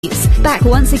Back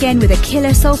once again with a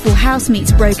killer soulful house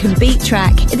meets broken beat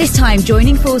track, this time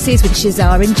joining forces with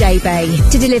Shazar and J-Bay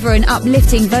to deliver an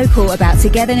uplifting vocal about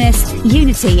togetherness,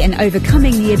 unity and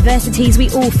overcoming the adversities we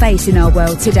all face in our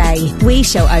world today. We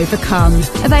shall overcome.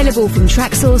 Available from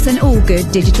Traxsource and all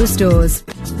good digital stores.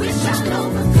 We shall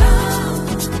overcome.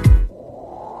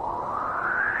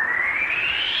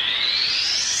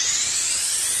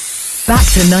 Back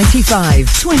to 95,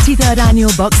 23rd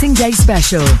Annual Boxing Day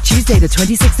Special, Tuesday the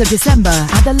 26th of December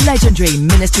at the legendary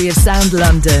Ministry of Sound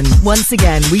London. Once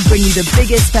again, we bring you the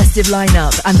biggest festive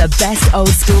lineup and the best old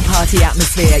school party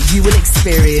atmosphere you will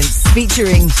experience.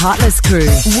 Featuring Heartless Crew,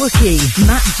 Wookie,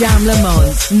 Matt Jam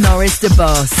Lamont, Norris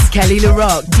DeBoss, Kelly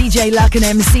LaRock, DJ Luck and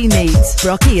MC Neat,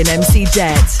 Brocky and MC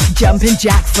Det, Jumpin'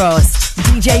 Jack Frost,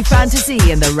 DJ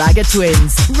Fantasy and the Ragga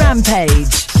Twins,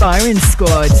 Rampage, Firing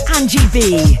Squad, Angie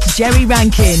B, Jerry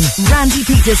Rankin, Randy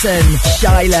Peterson,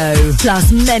 Shiloh,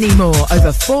 plus many more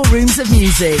over 4 rooms of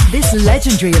music. This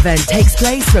legendary event takes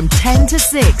place from 10 to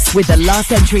 6 with the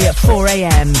last entry at 4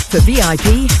 a.m. For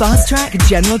VIP, fast track,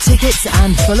 general tickets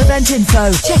and full event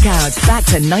info, check out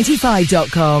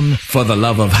backto95.com. For the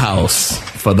love of house,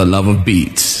 for the love of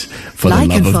beats, for like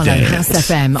the love and of follow dance, House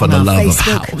FM for on the our love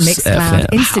Facebook, of House Mixcloud,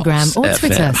 FM, Instagram or House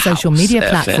Twitter FM, social media House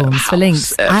platforms FM, for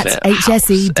links House at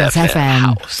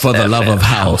hse.fm. For the love of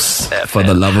house, for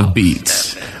the love of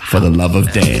beats, for the love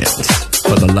of dance,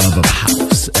 for the love of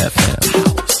House FM.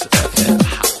 House FM.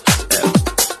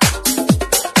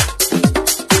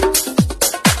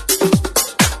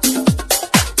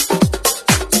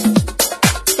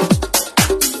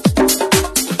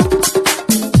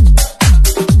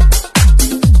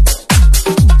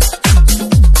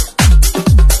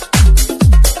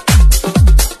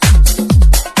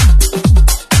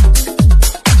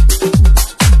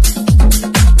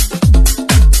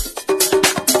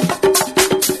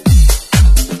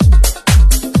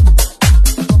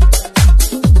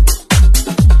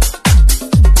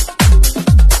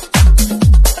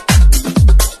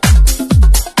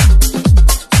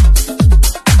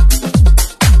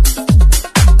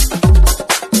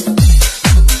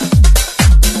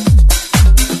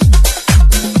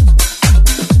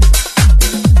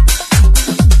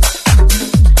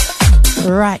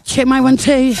 Right, check my 1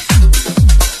 2.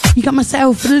 You got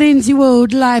myself, Lindsay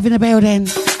Ward, live in the building.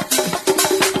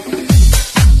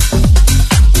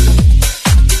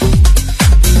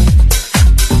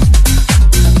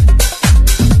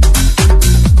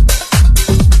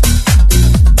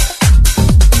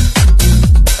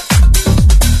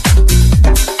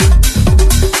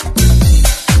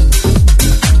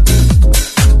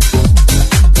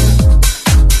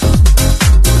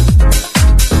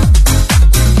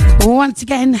 Once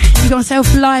again, you got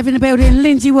myself live in the building,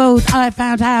 Lindsay Ward, I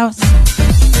Found House.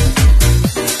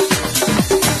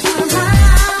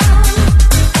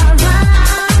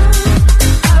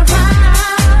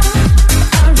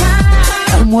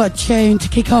 And what tune to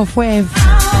kick off with?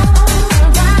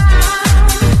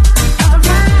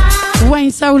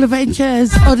 Wayne Soul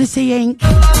Adventures, Odyssey Inc.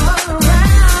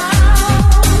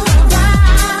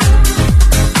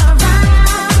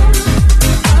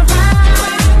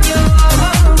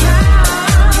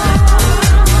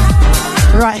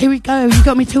 Right, here we go. You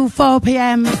got me till 4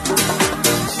 p.m. Oh,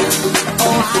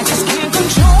 I just can't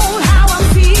control how I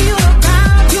feel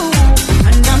about you,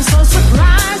 and I'm so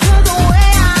surprised with the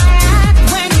way I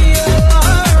act when you're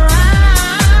around.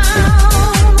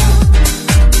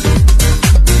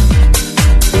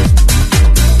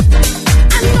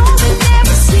 I know they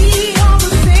never see all the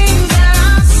things that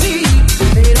I see.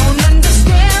 They don't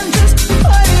understand just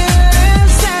what it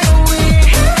is that we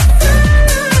have.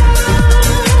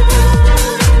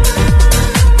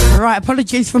 Right,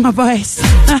 apologies for my voice.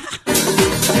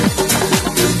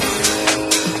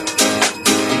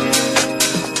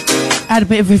 Had a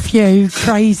bit of a few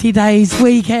crazy days,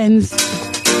 weekends.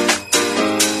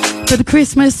 But the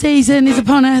Christmas season is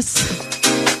upon us.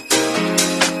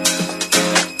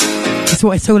 That's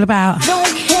what it's all about.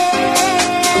 Don't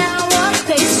care what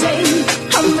they say,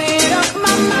 I made up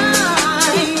my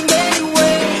mind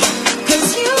anyway.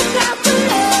 'Cause you got the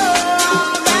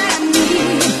love that I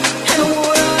need, and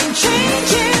wouldn't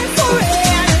change it for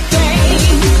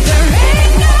anything. There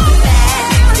ain't no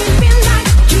man living like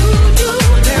you do.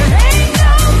 There ain't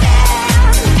no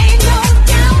man, ain't no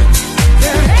doubt.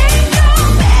 There ain't no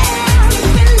man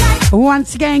living like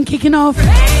Once again, kicking off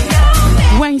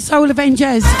Wayne Soul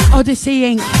Avengers, Odyssey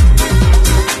Inc.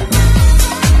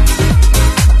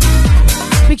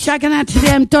 Big shout going out to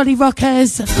them, Dolly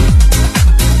Rockers.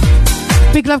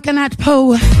 Big love going out to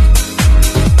Paul.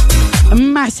 A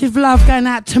massive love going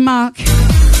out to Mark. I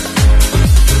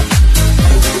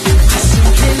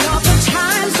simply love the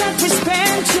times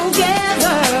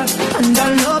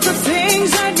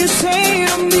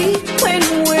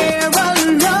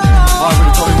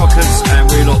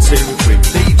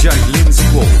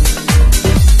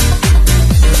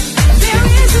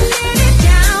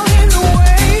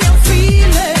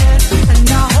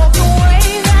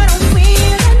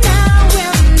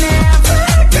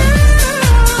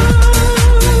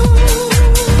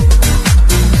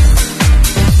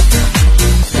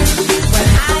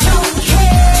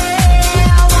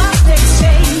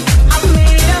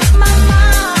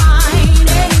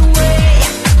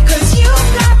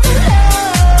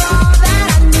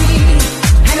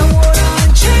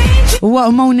what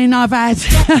a morning I've had.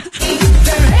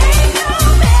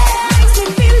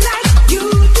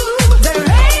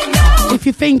 If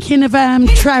you're thinking of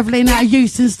travelling out of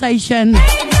Euston Station,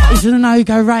 it's a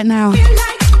no-go right now.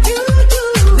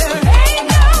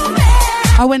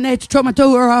 I went there to drop my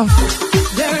daughter off,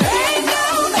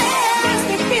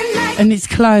 and it's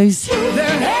closed. So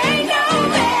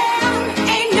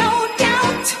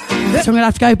I'm going to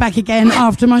have to go back again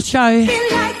after my show.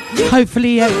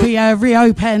 Hopefully it'll be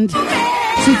reopened.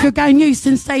 So if you're going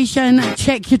Euston Station,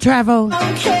 check your travel.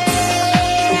 I've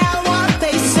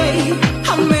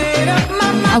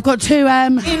got two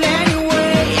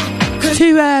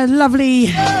lovely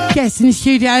guests in the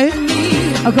studio.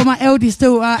 I've got my eldest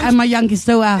daughter and my youngest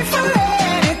daughter.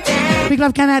 Big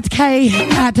love going out to Kay,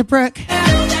 out to Brooke.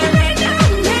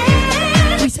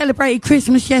 We celebrated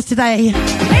Christmas yesterday.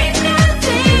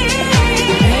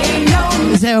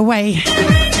 Is there a way?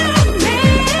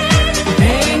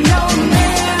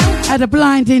 Had a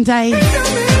blinding day.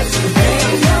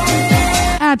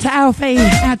 Out to Alfie,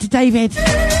 out to David.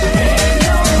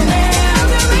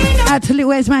 Out to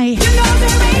little Esme.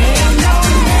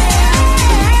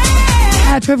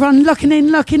 Out to everyone locking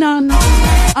in, locking on.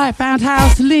 I Found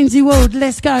House, Lindsay Ward,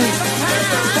 let's go.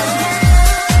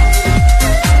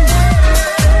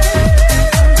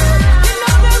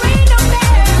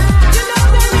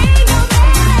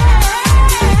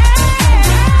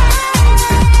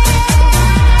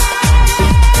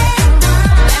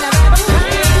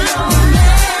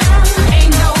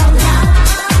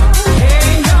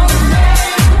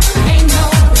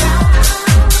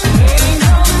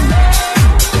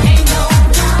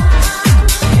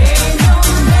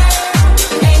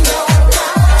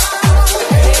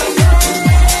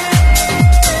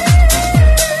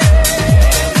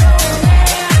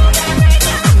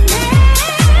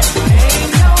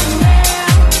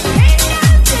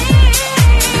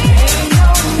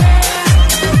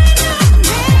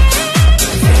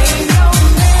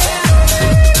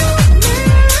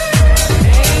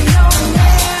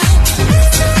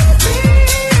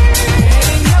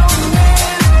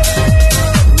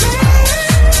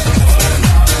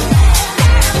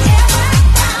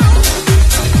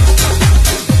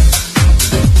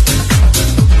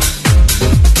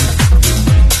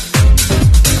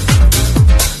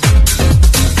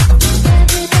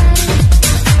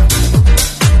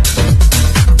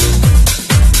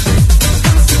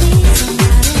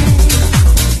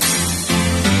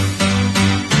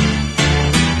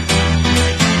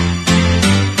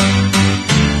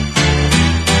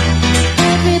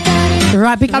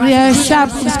 Right, big up the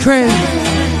Shabs crew.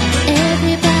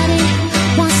 Everybody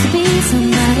wants to be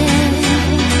somebody.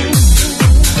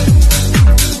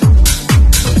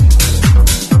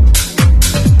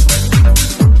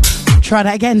 Try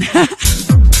that again.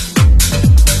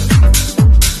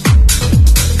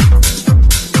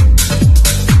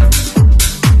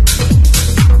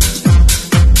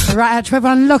 Right, out to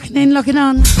everyone looking in, looking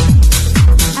on.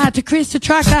 Out to Chris the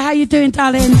Tracker, how you doing,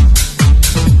 darling?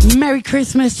 Merry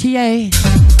Christmas to you.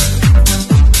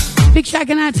 Big shout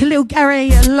out to little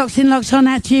Gary, locked in, locked on,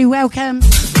 out to you, welcome.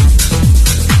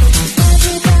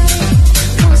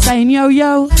 Saying yo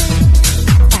yo,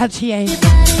 out to you.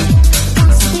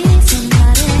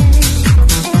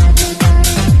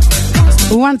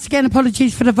 Once again,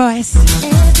 apologies for the voice.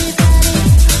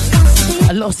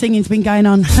 A lot of singing's been going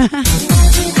on.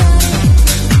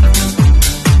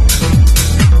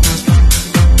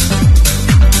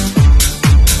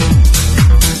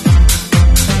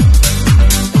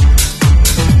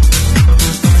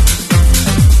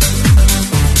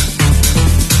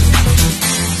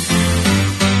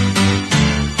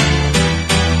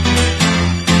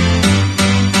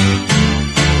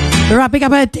 Right, big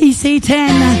up a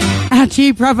DC10. Out to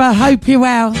you, brother. Hope you're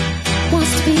well.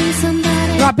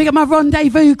 Right, big up my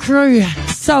rendezvous crew.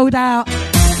 Sold out.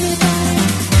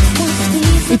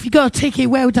 If you got a ticket,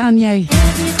 well done, you.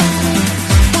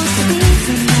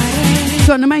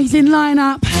 Got an amazing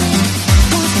lineup.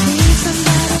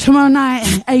 Tomorrow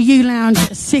night, AU Lounge,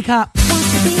 sick up.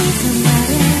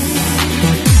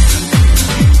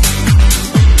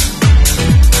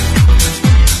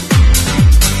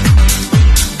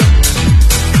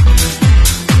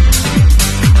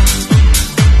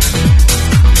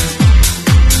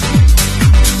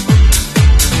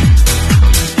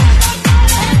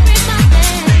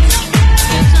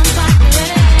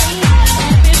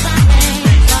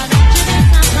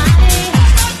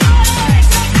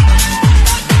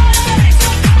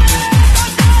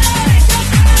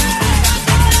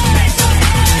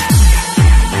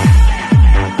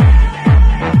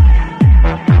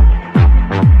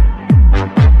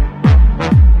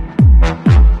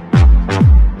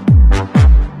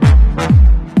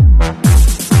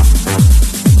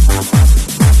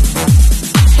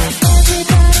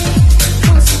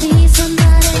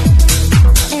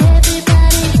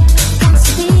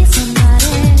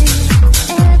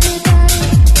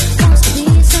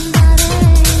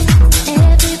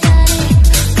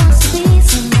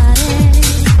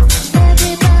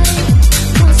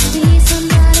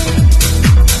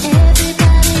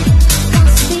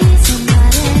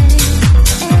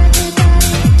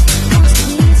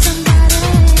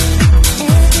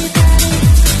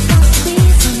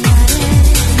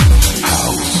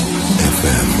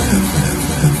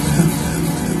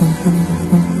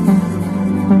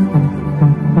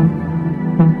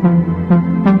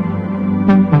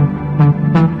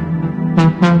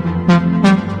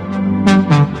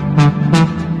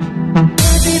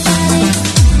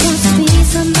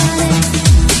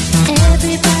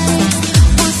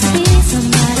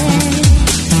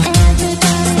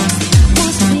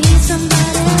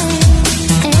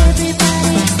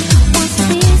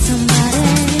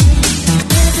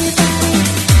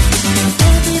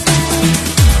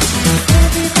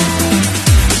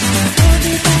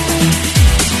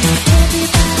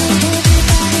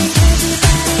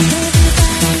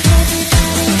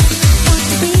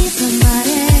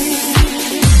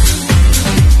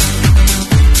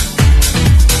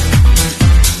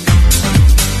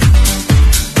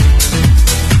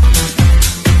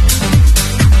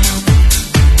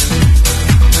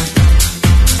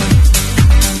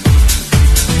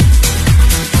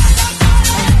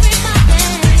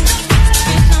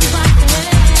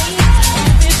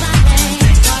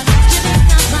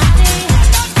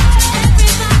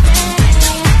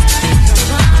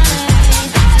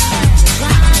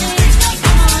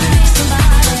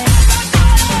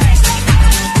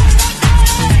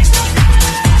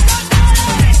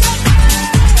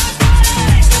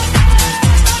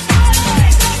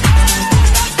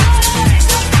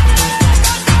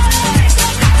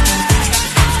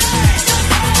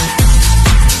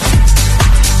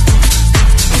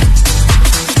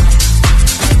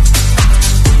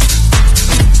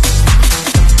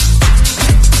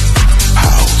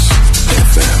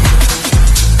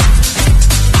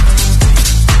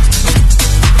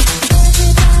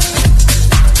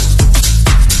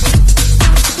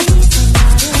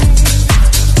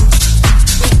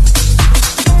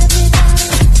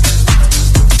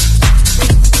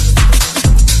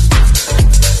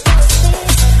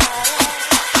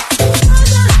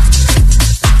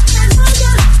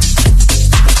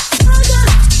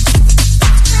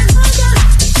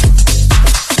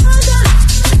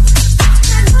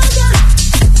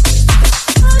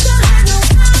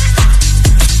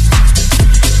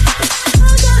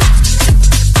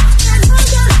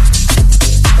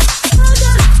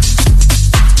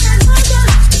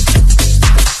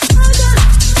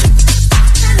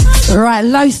 Right,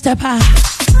 Low Stepper.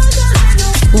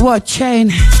 What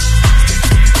tune?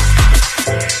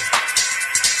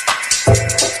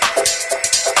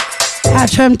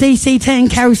 Out from DC10,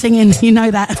 Carol singing, you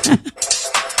know that.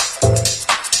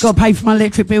 Got to pay for my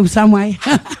electric bill some way.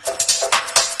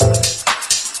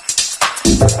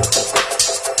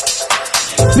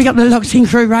 We got the locked in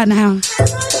crew right now.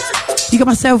 You got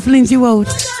myself, Lindsay Ward,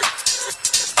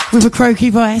 with a croaky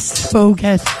voice, but all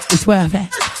good. It's worth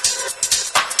it.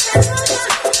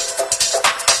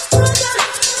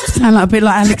 Sound like a bit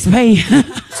like Alex P.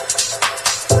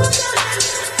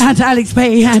 Out to Alex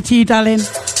P, out to you, darling.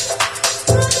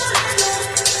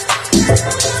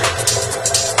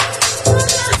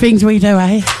 Things we do,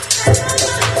 eh?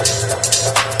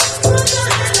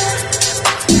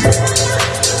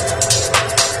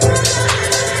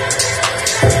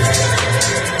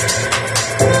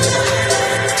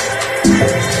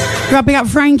 Right, big up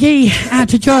Frankie, out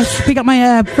to Josh, big up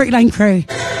my Brick Lane crew,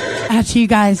 out to you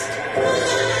guys.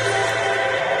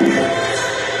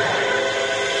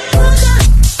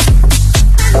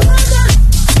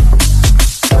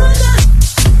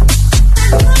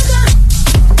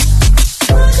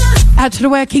 Out to the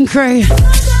working crew,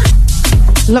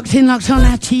 locked in, locked on,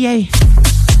 out to you.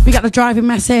 We got the driving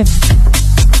massive.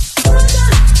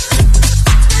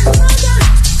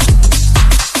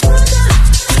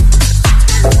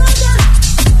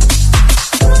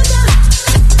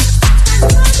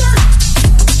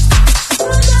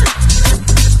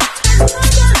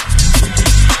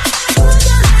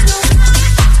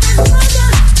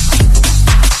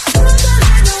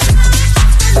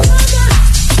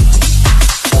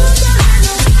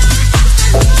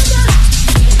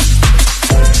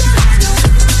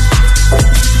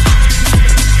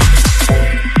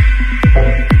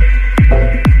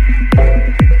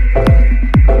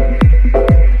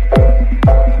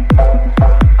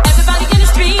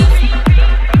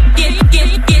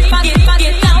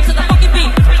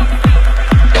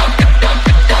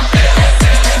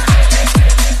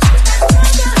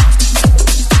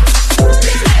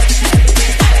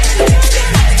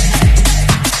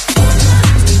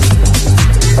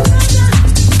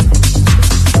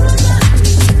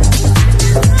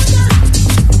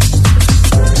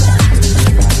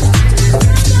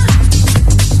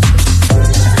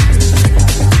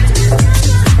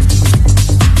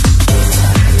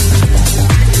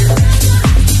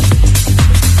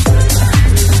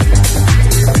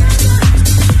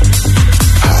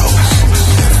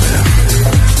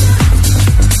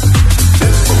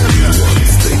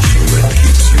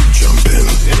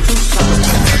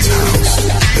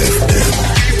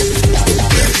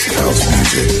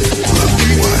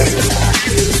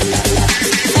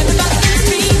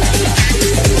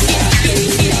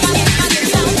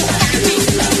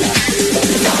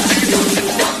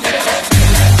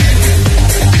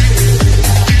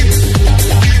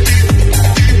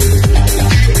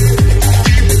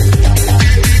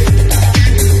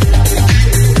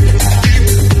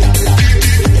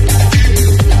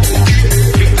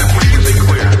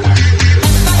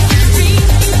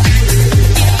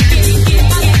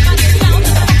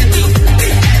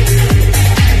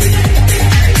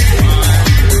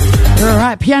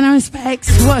 Piano and Specs,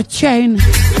 what a tune.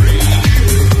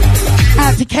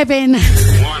 Out to Kevin,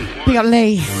 big up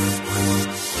Lee.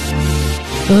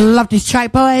 Love this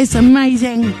track, boys,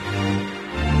 amazing.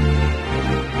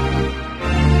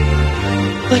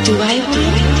 What do I do?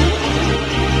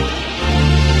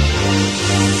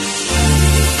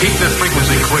 Keep that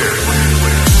frequency clear.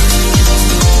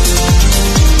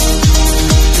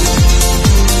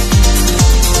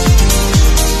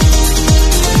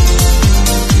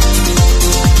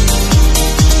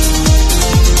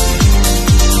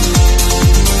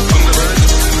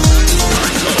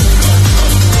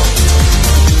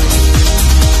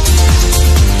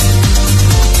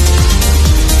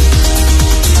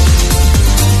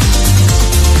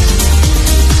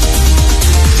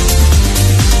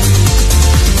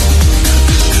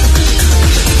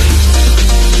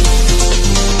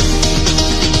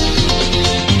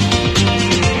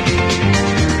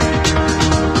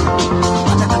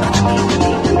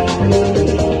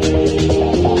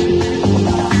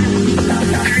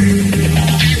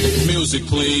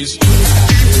 Please.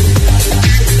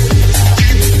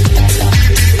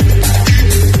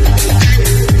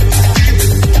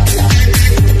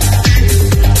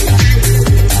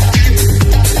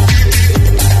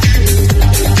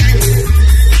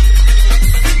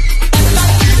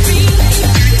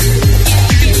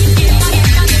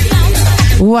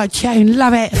 What a tune,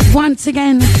 love it. Once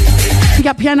again, we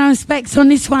got Piano and Specs on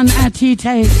this one, out to you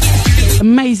too.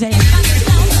 Amazing.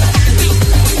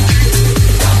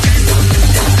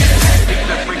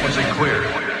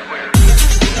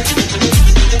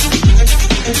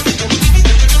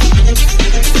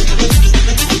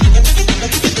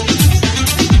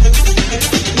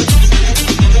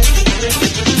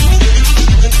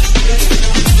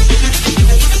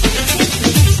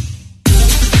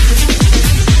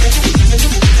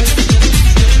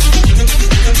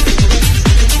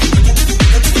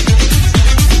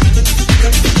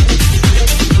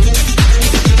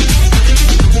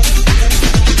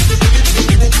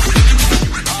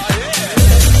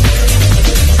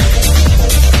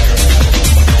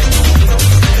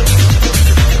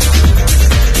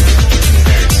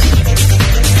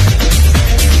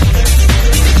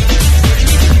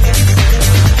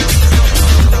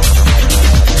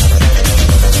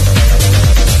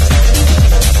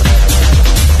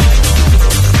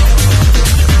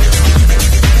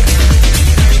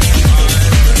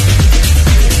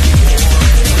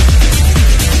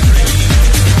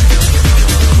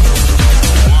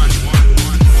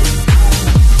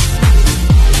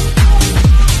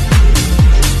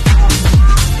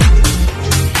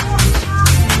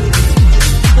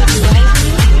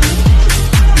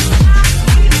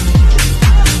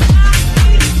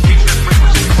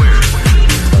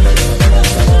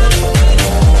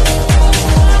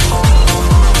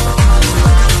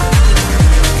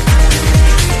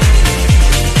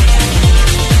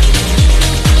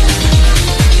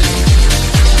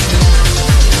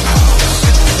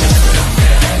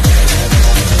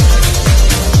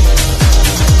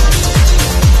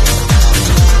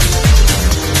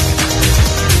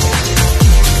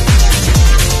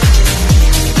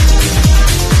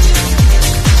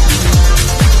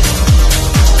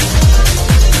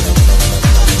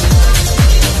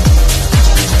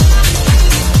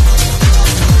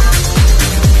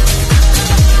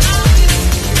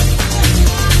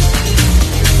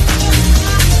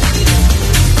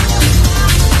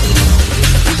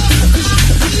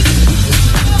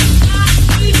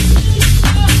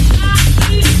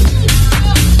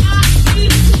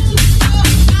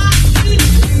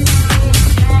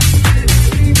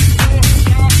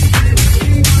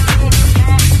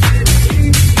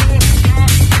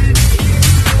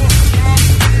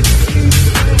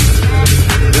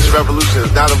 revolution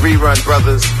is not a rerun,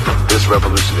 brothers. This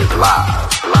revolution is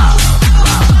live.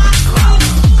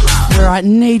 All right,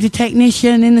 need a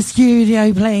technician in the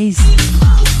studio, please.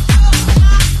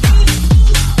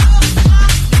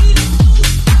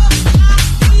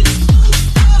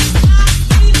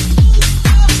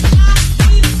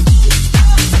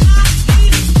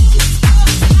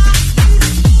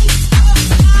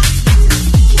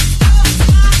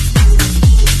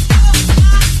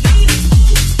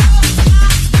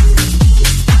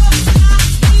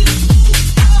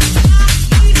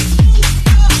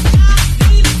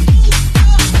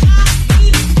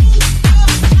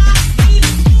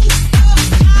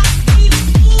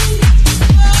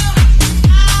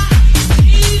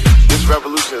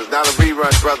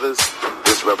 Brothers,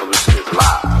 this revolution is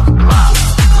live.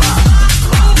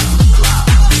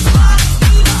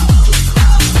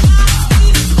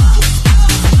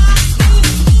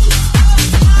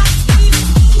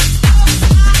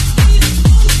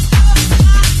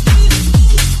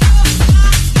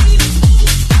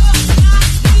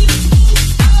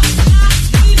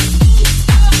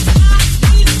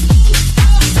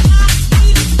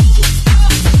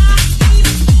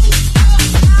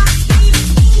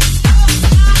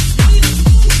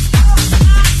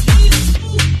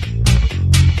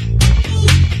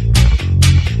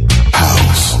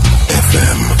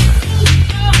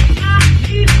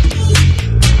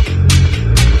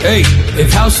 Hey,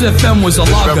 if House FM was a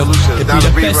lager, it'd be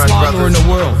the best lager in the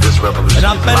world. And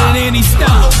I'm better than any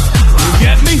style. You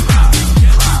get me?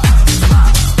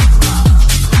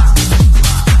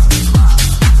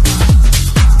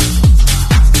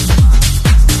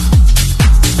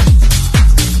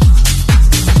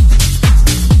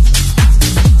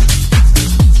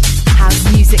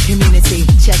 House music community,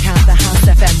 check out the House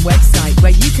FM website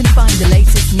where you can find the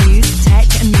latest news, tech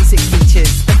and music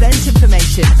features, event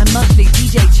information and monthly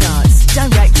DJ charts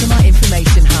direct from our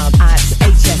information hub at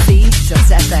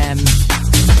hse.fm.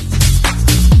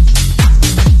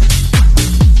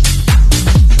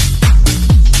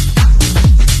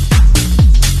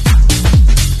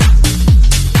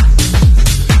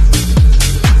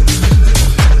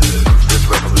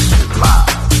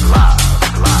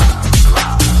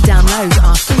 Download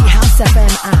our free House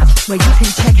FM app where you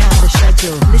can check out the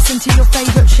schedule, listen to your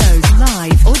favourite shows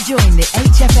live, or join the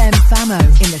HFM Famo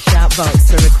in the shout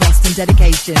box for requests and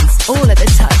dedications, all at the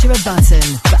touch of a button.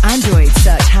 For Android,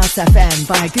 search House FM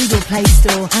via Google Play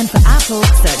Store, and for Apple,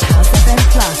 search House FM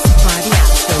Plus via the App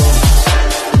Store.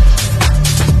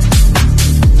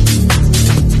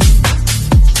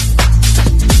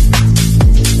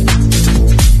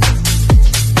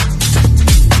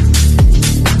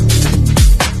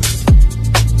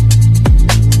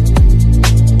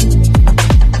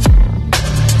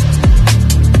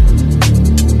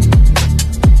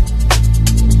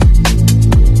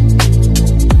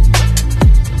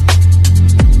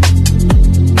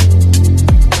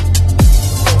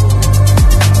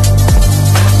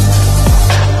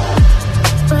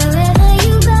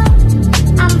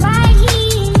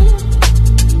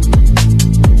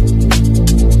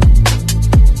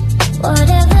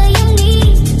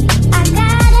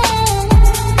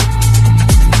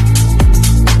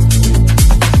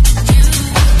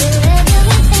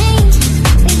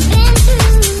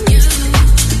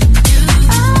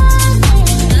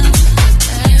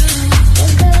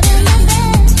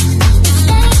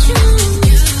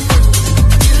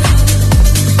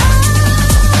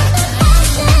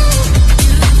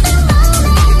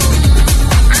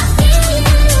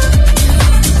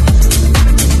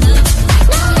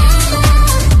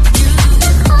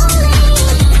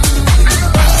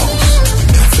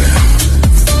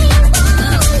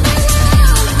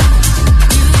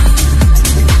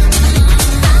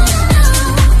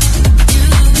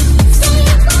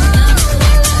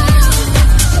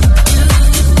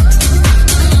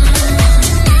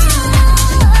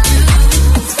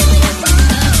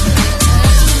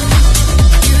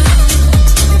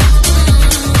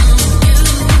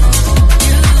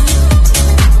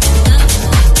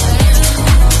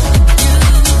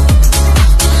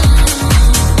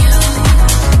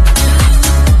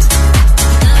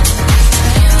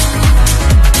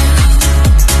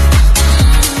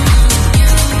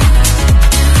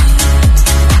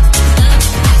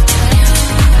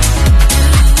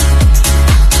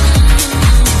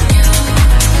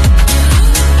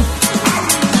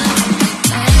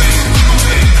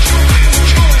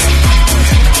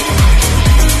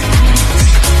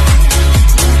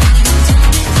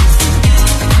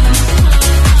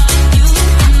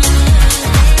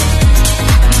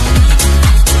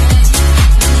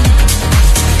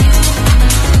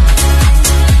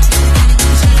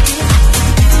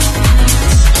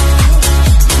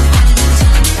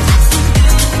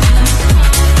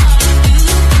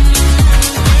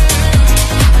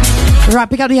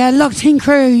 big up the Locked In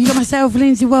crew. You got myself,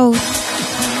 Lindsay Wald.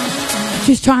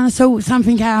 Just trying to sort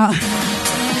something out.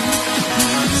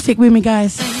 Stick with me,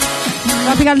 guys.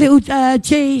 Big up little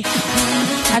G.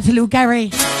 Out to little Gary.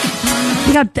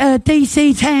 Big up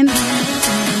DC10.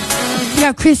 Big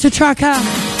up Chris the Trucker.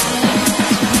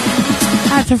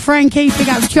 Out to Frankie. Big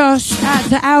up Josh. Out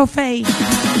to Alfie.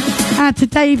 Out to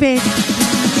David.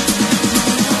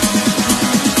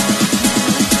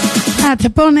 Out to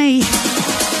Bonnie.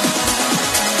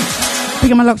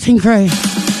 Big up my Locked In crew.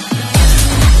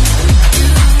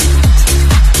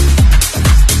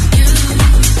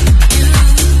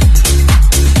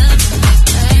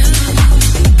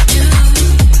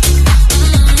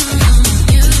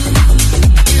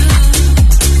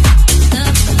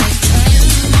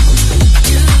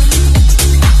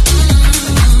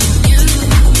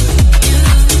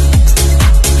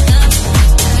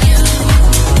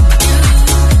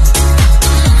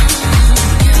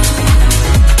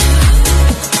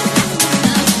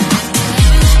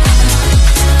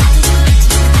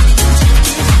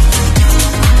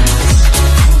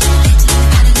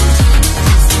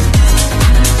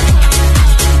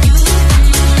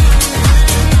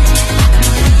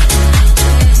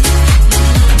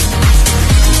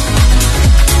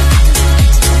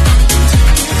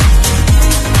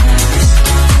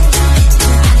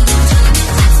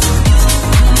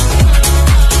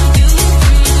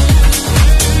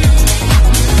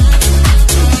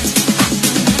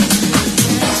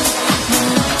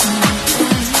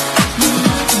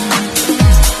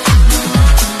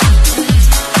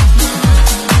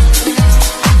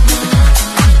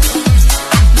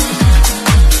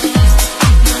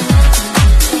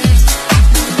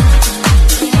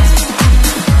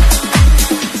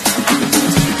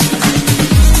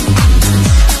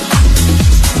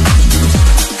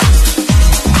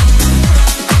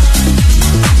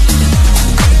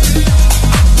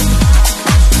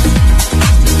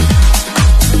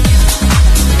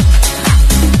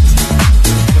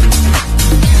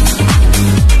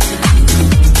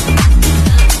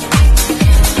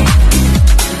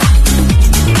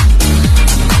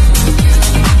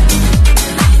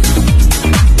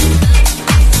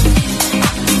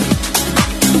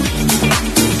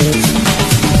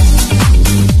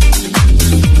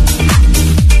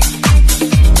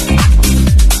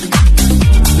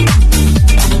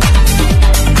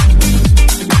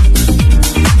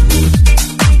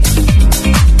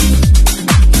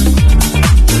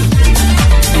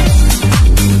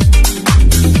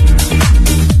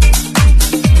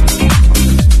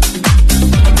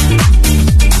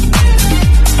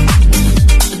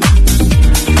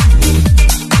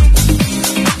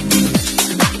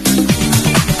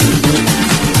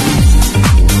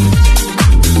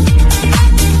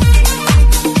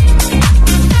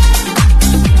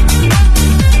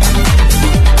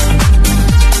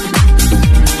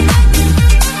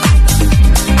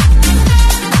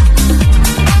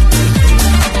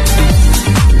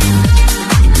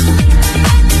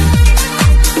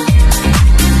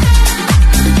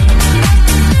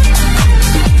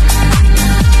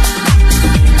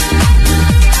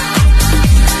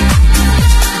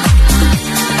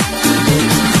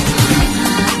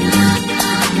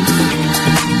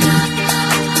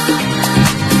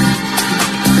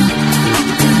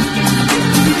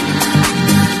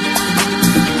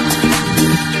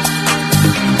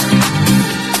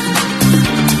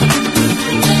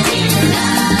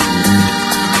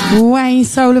 Wayne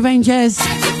Soul Avengers.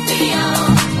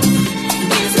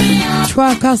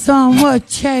 Trucker song, what a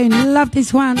tune. Love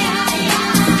this one.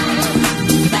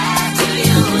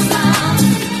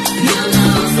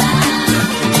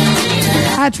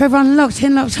 Out to everyone locked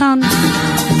in, locked on.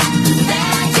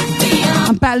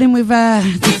 I'm battling with the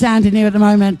sound in here at the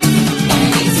moment.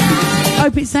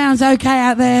 Hope it sounds okay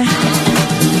out there.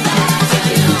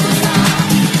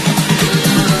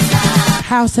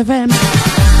 House of M.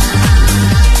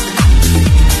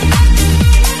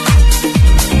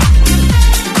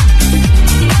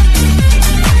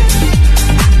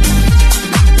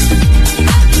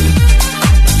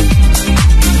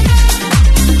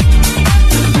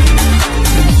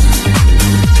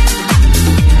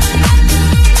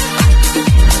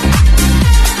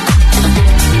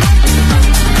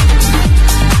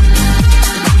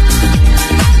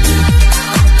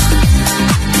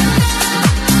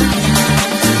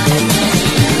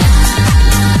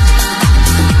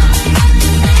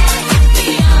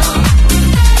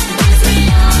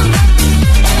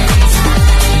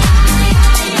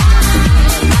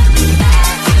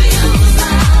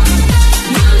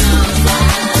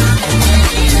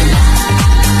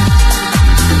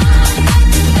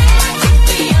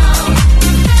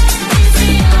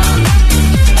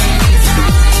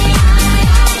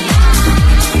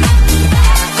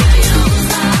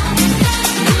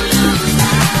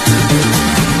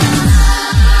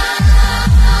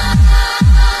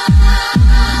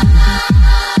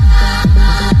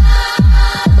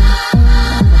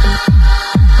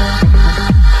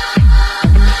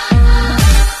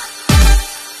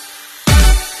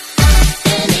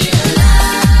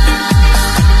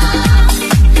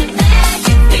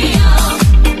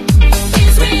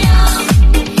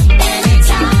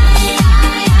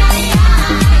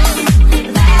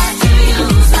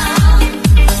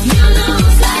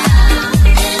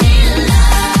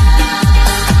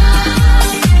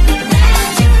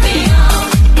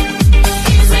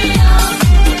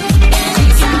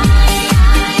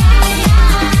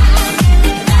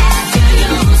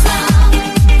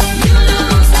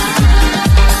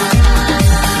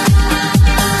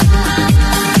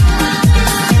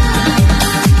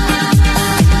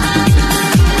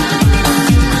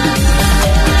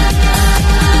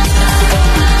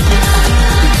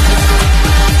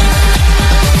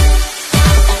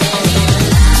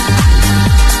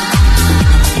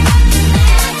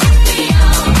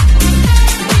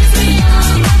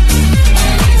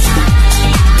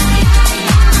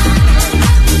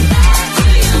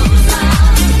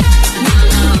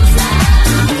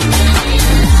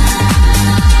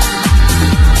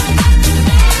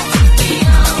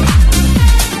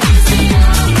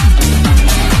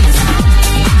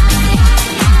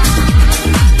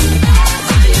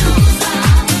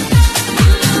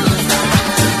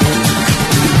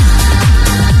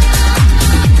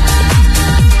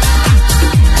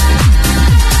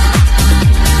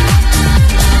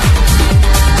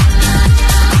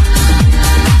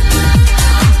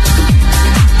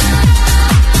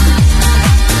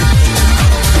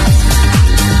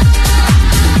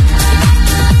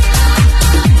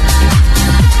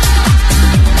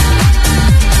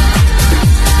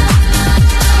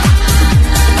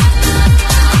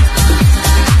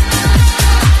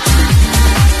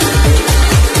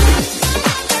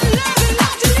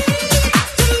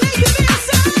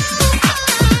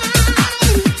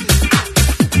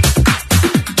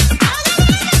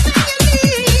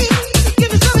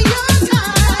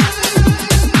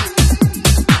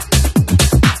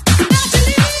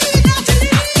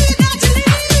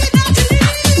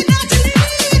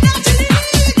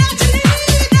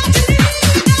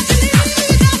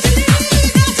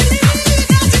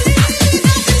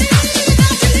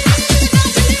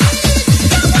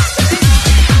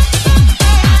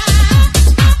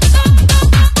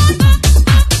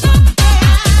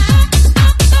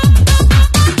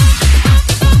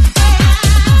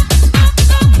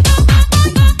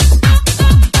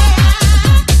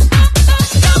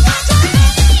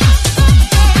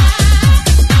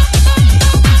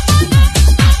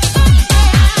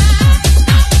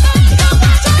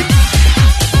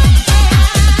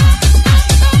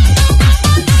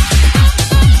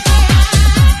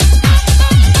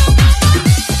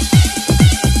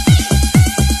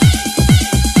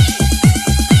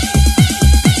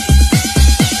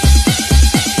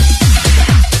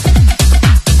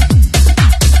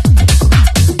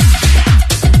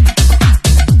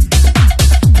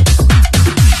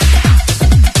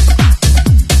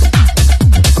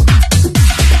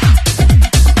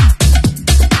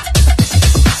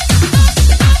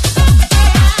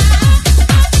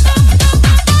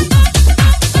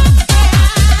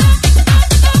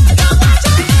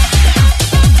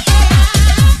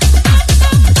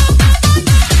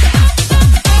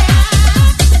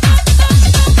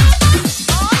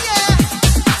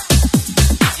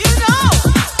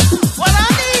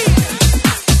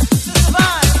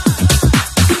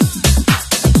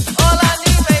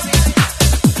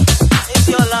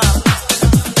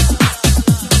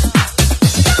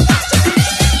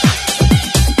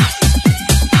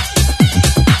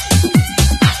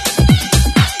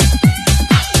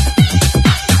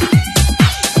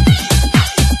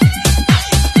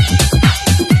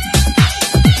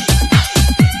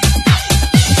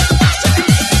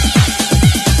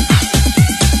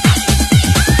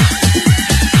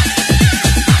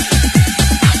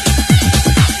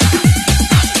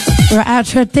 Right, out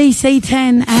to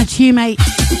DC10, out to you, mate.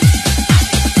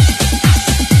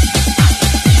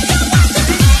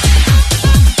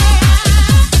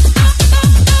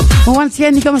 Well, once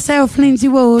again, you got myself, Lindsay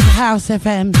Ward, House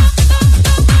FM.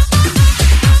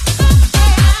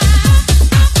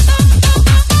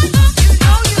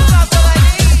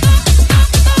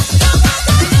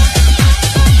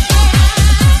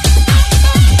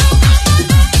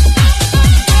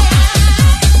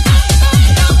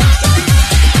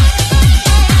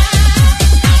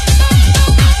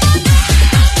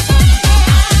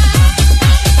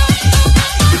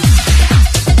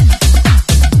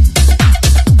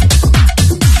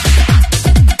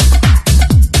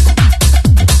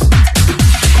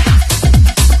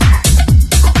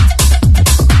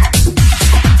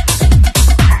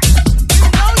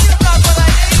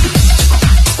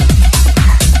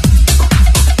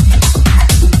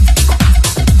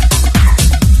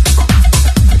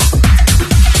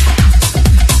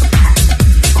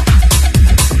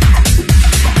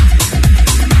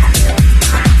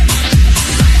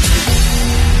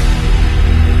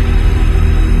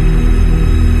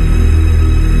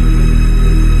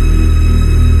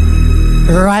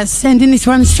 Right, sending this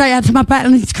one straight out to my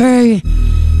Battling crew.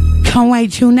 Can't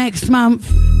wait till next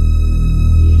month.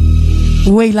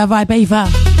 We love Ibiza.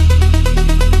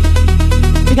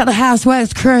 We got the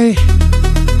Houseworks crew.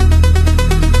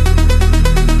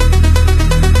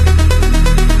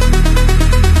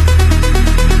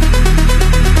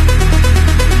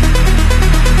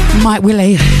 Mike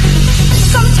Willie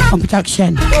on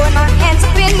production. Throwing my hands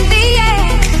up in the air.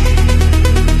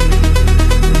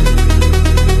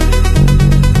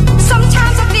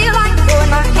 Sometimes I feel like throwing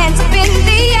my hands up in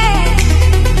the air.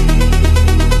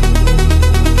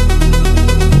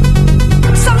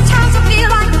 Sometimes I feel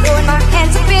like throwing my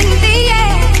hands up in the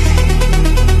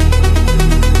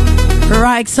air.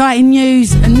 Right, exciting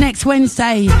news. And next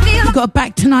Wednesday, we've got a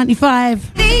Back to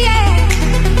 95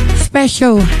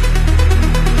 special.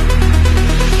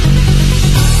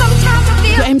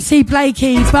 MC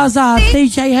Blakey, Buzzard,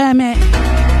 DJ Hermit,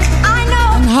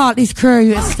 and Hartley's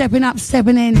crew stepping up,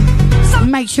 stepping in.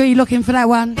 Make sure you're looking for that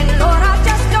one. Lord, I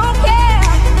just don't care,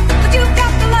 but you've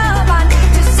got the love I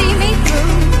need to see me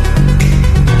through.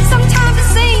 Sometimes it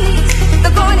seems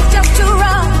the going is just too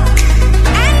rough,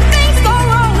 and things go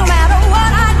wrong no matter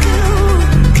what I do.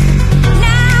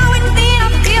 Now and then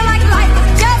I feel like life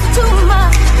is just too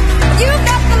much, but you've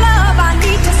got the love I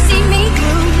need to see me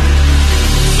through.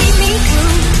 See me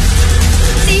through.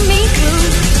 See me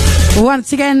through. Once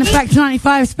again, the Back to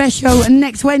 95 special, and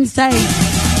next Wednesday.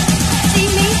 See me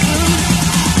through.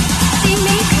 See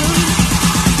me through.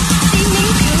 See me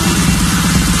through.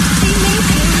 See me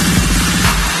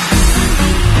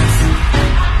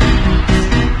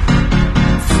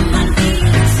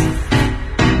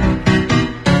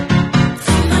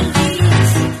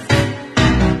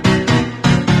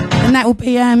And that will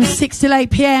be 6 till 8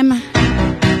 p.m.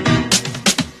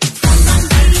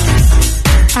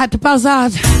 at the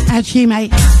Buzzard at you,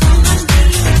 mate.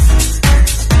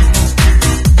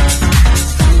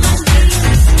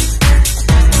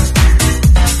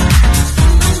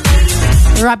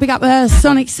 Right, big up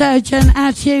Sonic Surgeon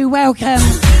at you, welcome.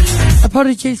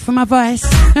 Apologies for my voice.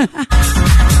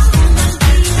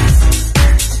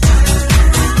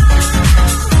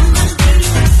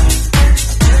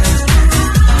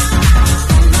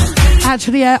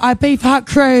 Actually, Ibiza Hut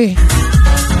crew.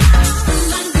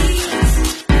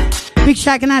 Big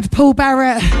shout out to Paul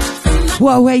Barrett.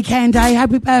 What a weekend, eh?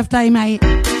 Happy birthday, mate.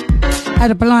 Had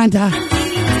a blinder.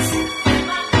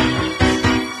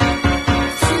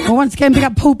 Well, once again, big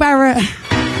up Paul Barrett.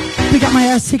 Big up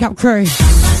my Sick Up crew.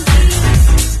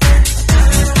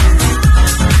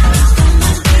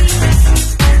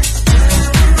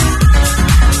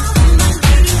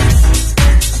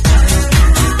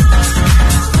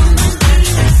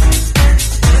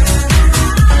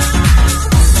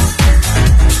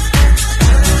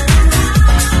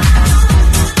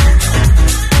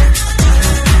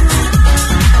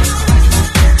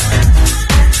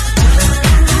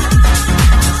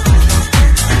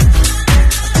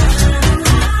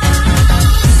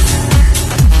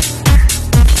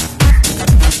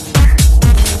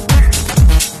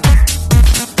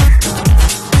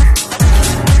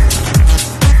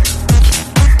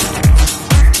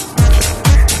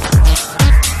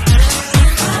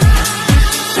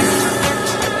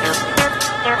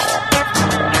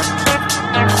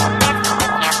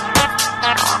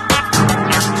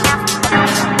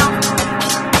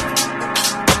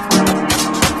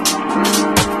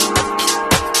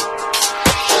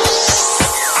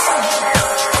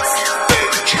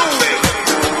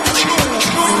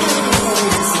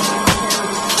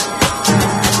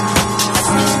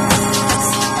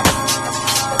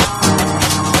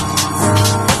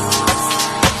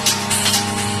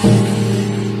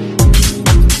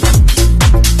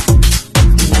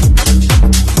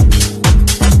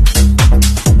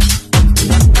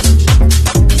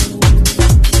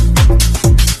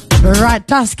 Right,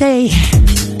 Dusky.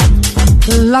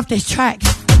 Love this track.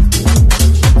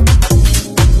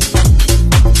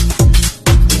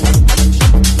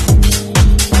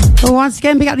 Well, once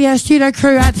again, pick up the studio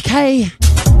crew. Out to Kay.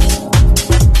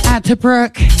 Out to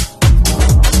Brooke.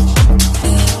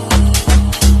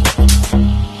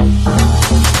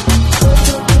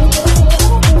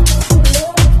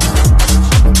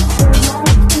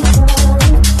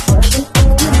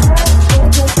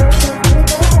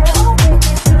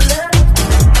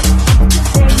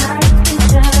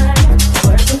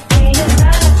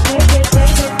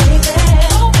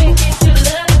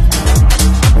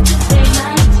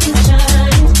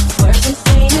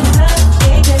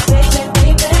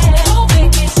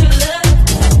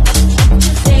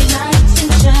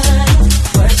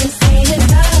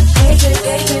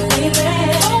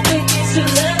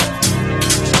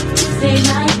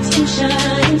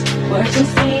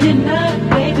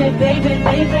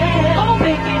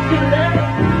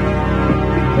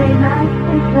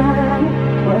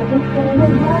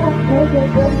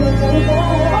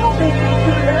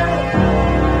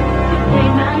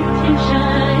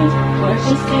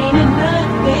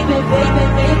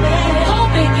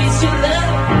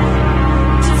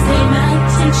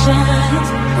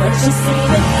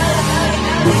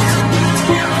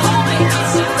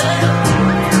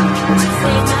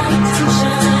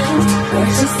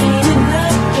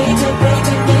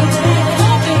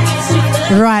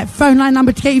 Right, phone line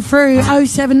number to get you through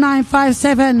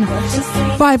 07957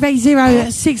 580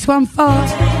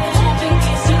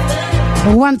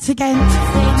 614. Once again,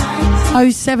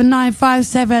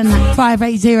 07957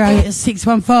 580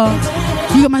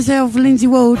 614. You got myself, Lindsay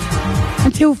Ward,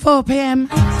 until 4 p.m.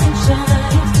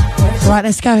 Right,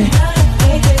 let's go.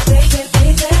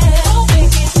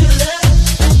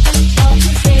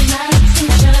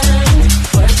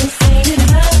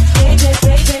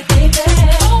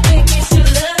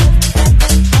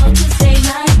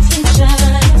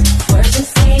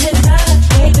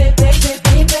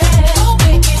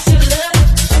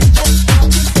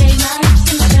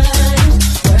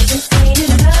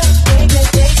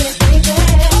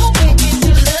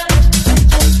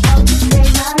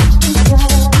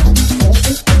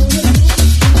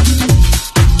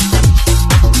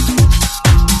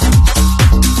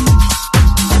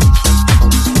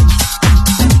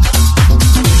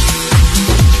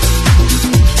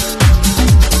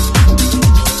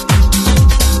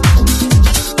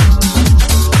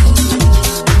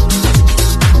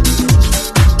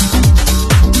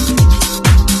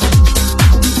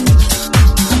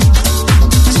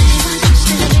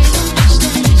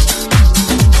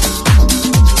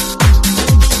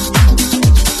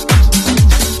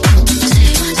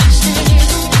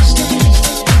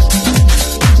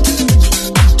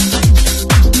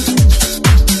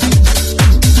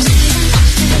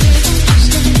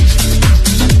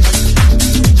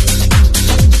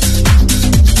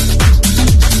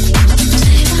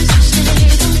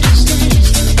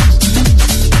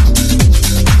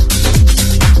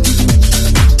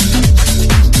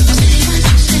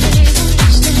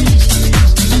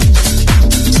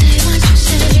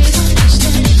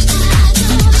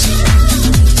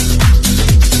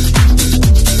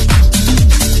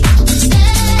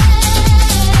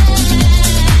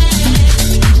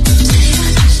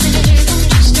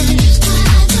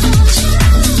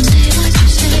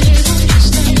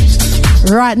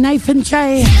 Right, Nathan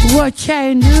J, what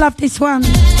tune? Love this one.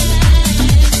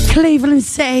 Cleveland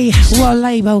City, what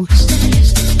label?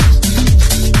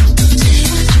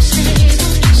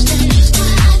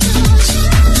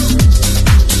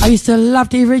 I used to love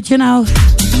the original. I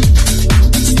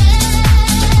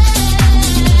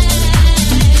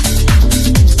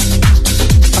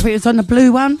think it was on the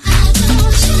blue one.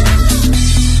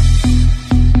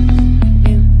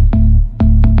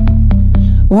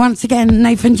 Once again,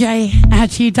 Nathan J, out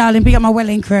to you, darling. Big up my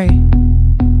Welling crew.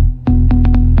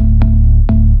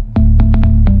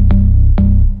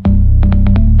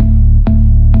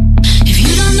 If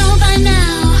you don't know by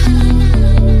now,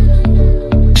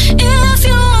 if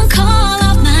you won't call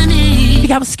out my name,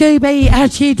 Big up Scooby,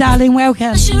 out to you, darling.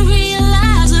 Welcome. I should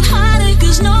realize that heartache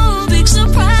is no big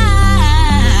surprise.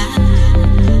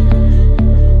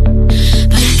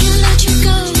 But I can't let you go.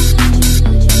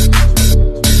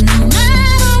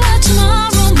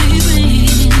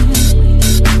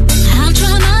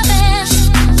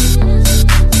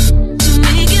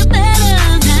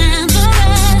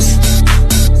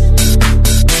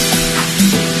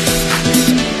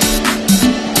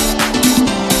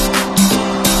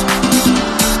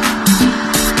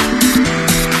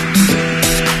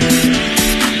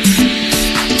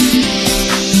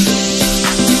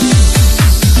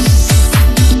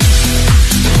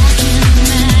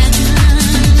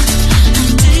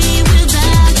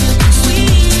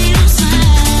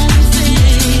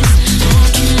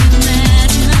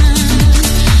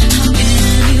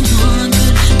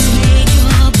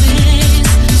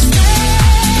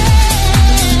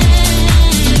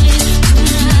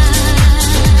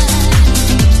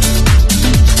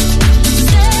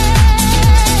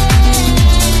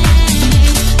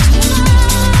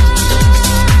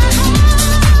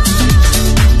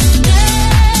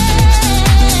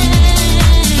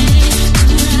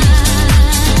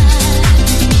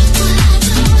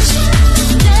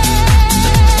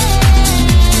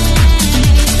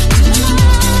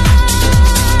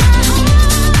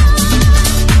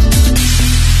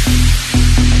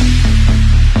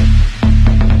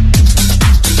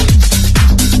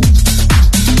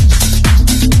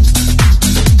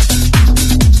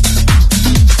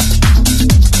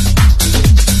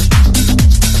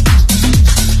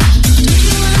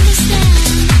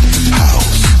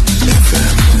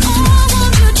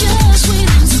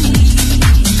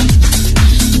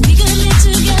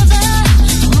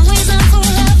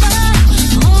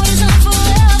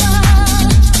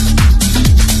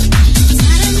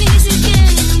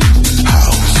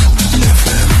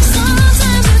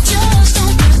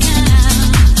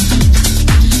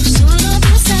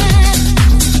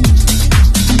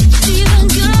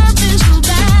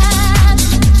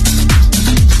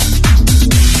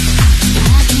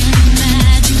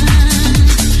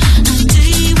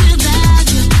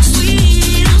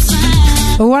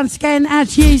 once again, out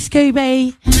to you,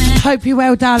 Scooby. Hope you're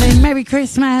well, darling. Merry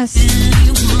Christmas.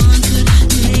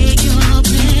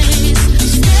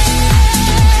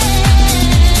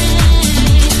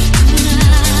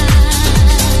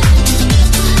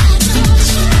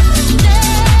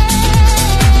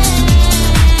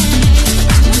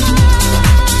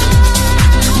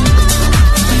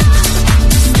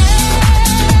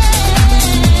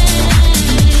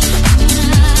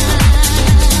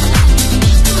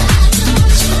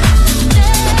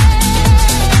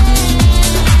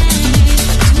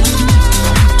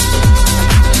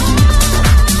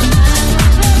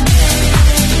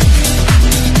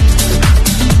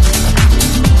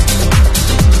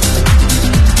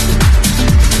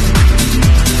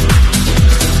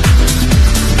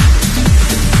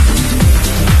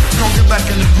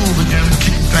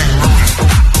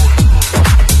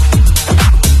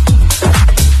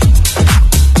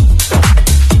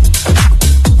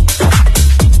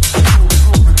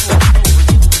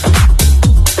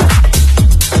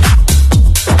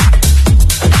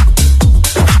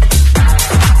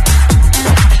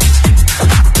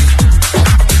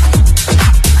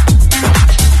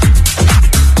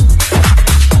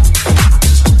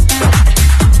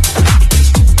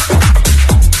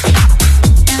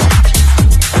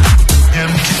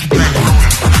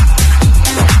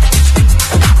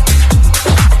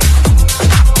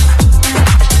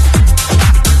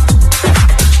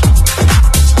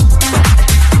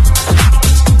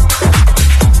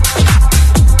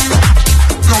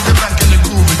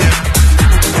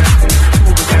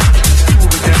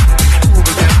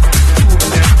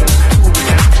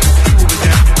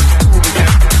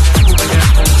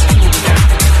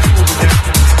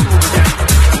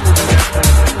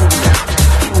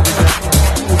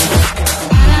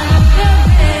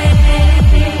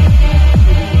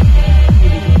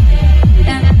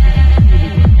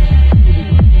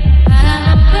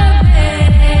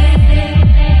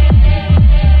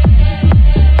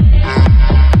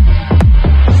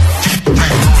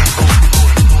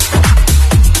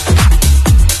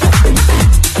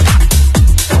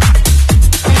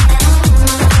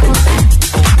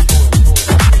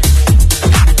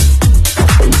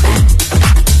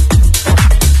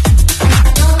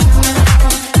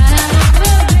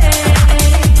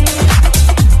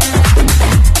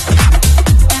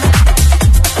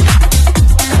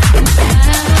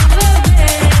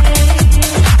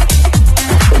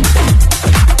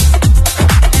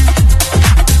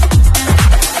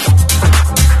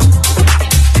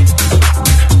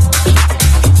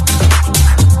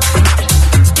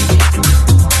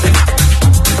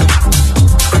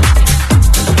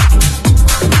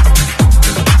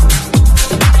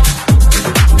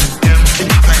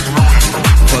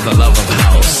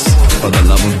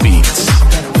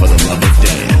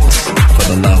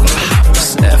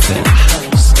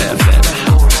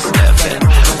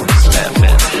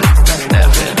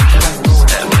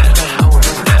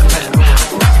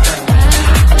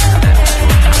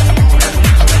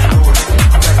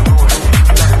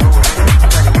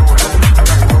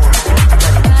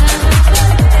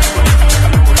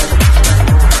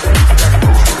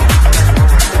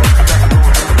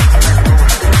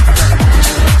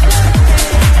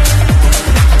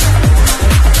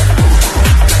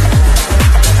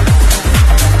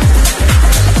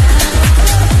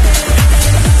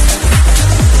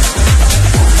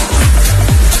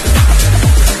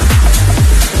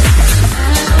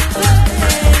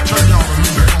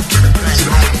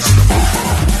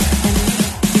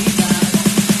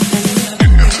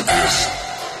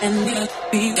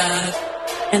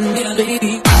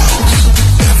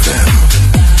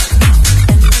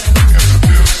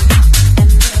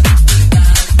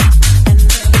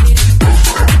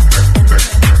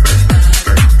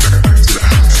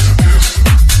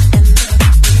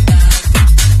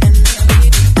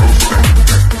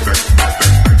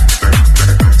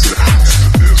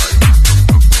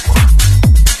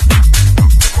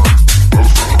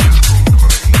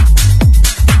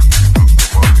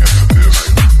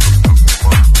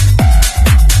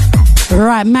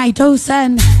 Right, May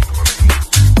Dawson.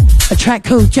 A track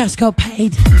called Just Got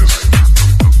Paid.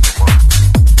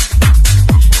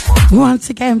 Once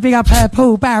again, big up her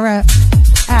Paul Barrett.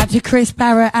 Out to Chris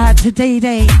Barrett, out to Dee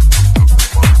Dee.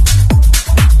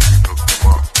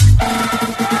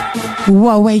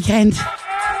 What a weekend.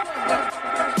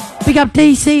 Big up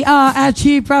DCR, out to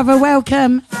you, brother,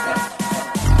 welcome.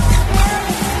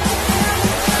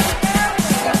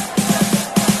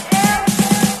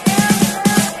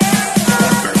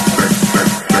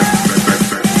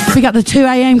 Big up the 2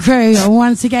 a.m. crew. And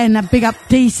once again, a big up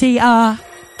DCR.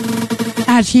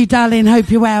 Out to you, darling.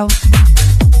 Hope you're well.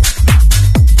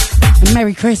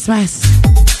 Merry Christmas.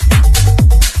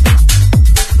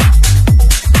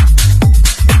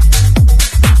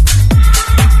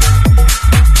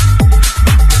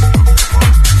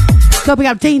 Got big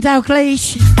up Dean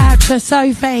Dalgleish, out to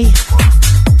Sophie.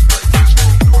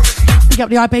 Big up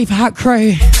the IB for Hut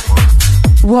Crew.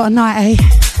 What a night,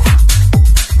 eh?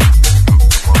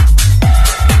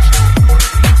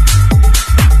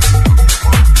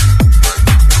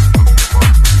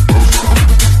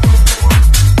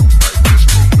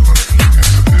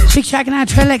 Big shout out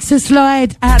to Alexis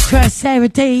Lloyd, out to Sarah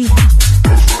D.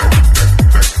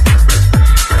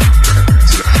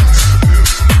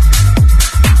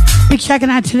 Big shout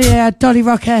out to the Dolly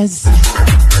Rockers.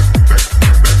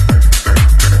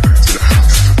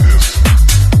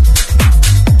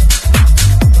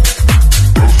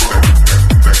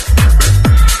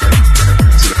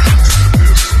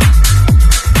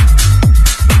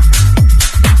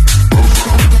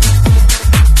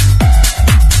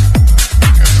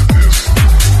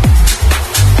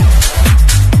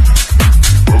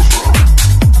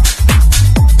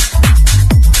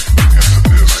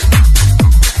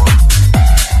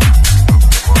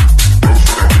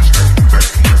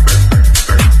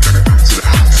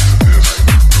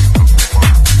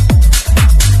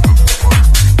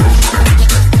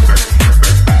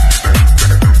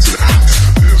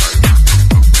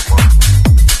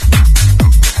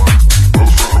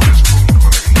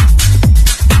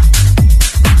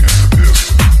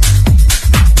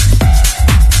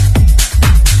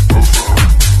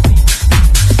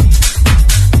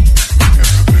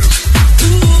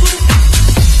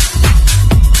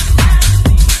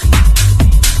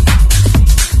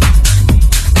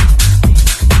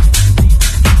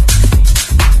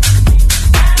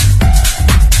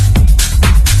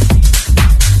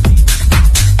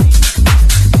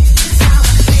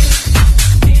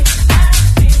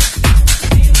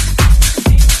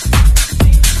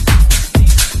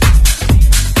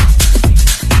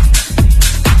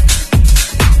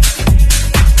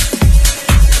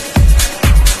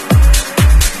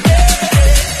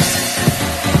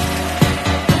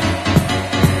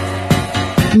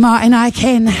 Martin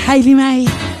Ikin, Hayley May.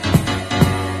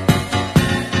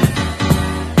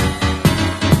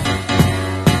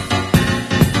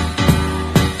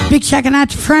 Big shout out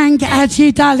to Frank, out to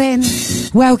you, darling.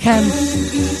 Welcome.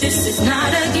 This is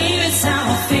not a game, it's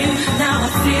how I feel, now I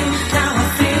feel, now I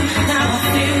feel, now I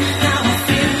feel, now I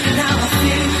feel, now I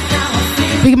feel, now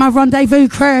I feel. Big up my Rendezvous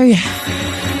crew.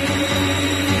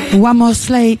 One more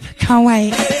sleep, can't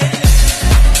wait.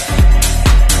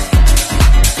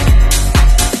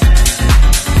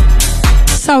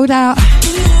 Sold out.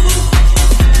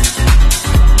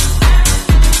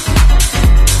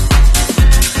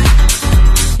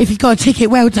 If you've got a ticket,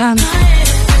 well done.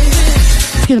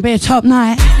 It's going to be a top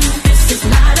night.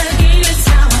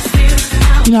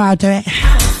 You know how to do it.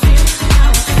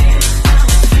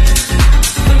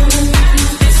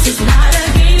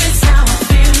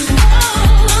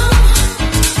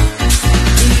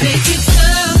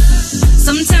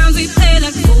 Sometimes we play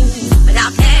like fools, but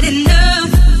I've had enough.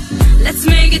 Let's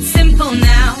make it simple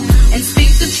now and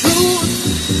speak the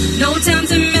truth. No time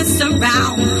to mess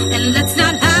around, and let's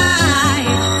not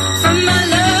hide from my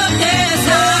love. There's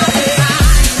no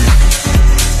hide.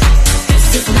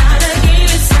 This is not a game,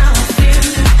 it's how I feel.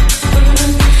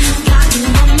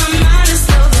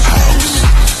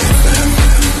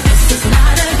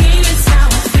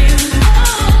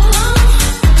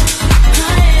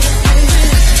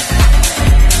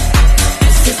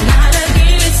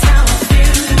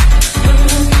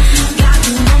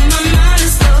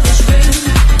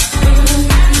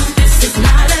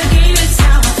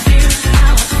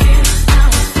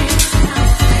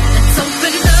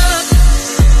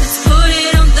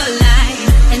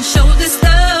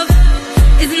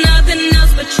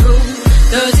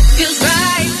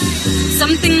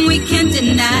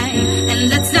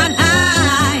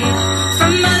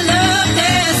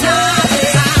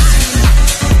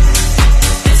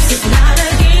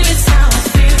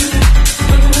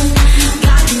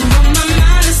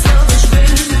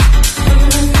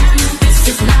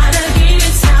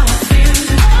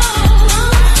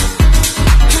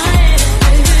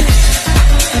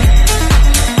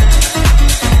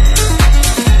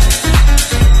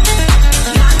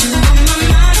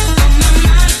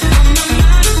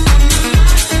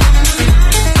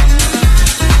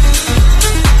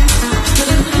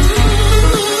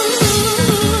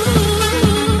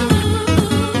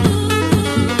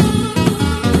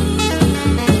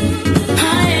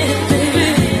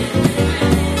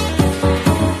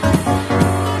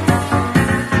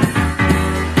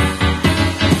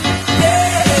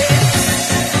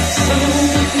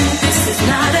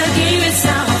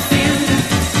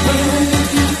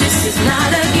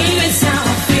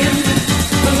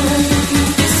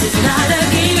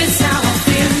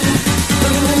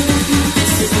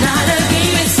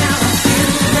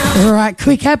 Right,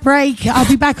 quick ad break. I'll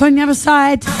be back on the other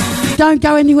side. Don't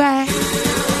go anywhere.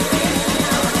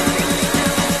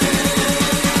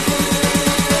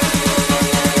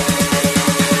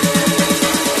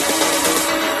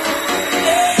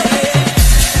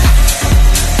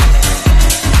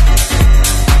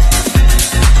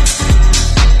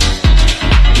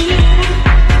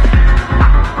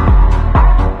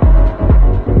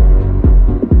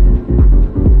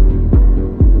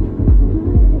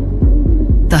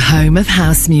 The home of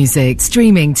house music,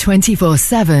 streaming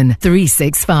 24/7,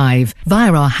 365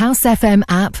 via our House FM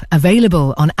app,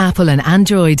 available on Apple and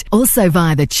Android, also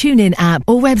via the TuneIn app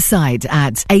or website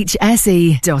at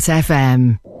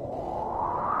hse.fm.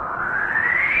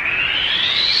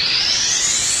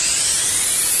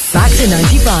 Back to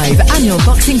 95 annual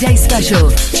Boxing Day special,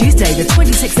 Tuesday the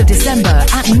 26th of December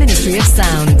at Ministry of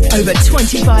Sound. Over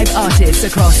 25 artists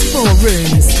across 4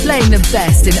 rooms, playing the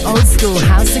best in old school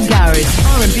house and garage,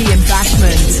 R&B and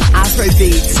bashment,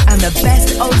 Afrobeats, and the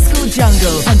best old school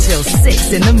jungle until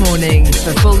 6 in the morning.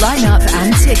 For full lineup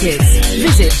and tickets,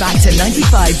 visit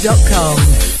backto95.com.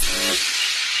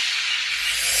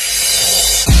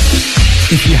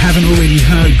 If you haven't already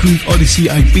heard, Groove Odyssey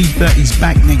Ibiza is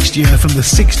back next year from the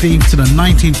 16th to the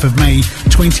 19th of May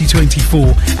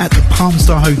 2024 at the Palm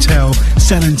Star Hotel,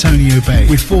 San Antonio Bay.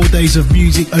 With 4 days of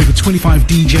music, over 25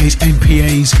 DJs,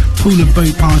 MPAs, pool and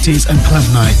boat parties and club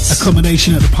nights.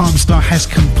 Accommodation at the Palm Star has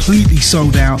completely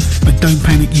sold out, but don't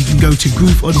panic, you can go to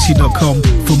grooveodyssey.com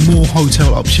for more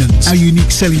hotel options. Our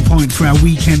unique selling point for our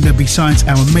weekender, besides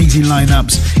our amazing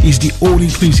lineups, is the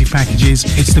all-inclusive packages.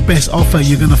 It's the best offer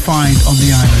you're going to find on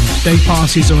the island. Day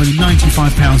passes are only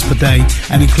 £95 per day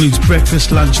and includes breakfast,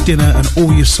 lunch, dinner and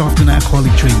all your soft and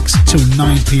alcoholic drinks till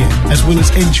 9 p.m, as well as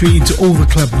entry into all the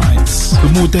club nights. The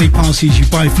more day passes you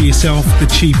buy for yourself, the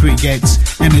cheaper it gets,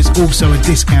 and there's also a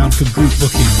discount for group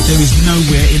booking. There is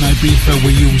nowhere in Ibiza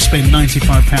where you will spend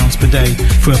 £95 per day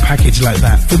for a package like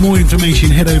that. For more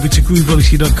information, head over to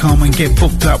grooveodyssey.com and get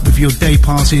booked up with your day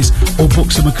passes or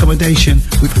book some accommodation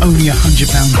with only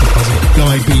 £100 deposit. Go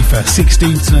Ibiza,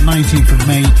 16th to the 19th of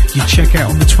May. You check out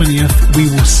on the 20th. We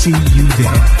will see you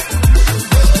there.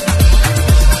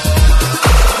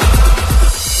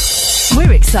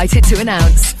 We're excited to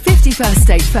announce 51st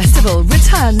State Festival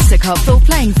returns to Copthall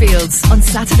Playing Fields on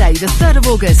Saturday the 3rd of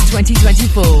August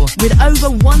 2024 with over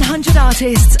 100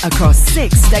 artists across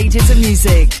 6 stages of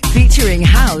music featuring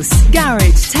house,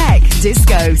 garage, tech,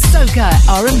 disco, soca,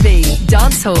 R&B,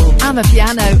 dancehall,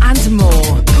 amapiano and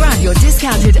more. Grab your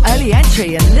discounted early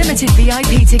entry and limited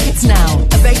VIP tickets now.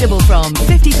 Available from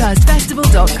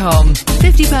 51stfestival.com.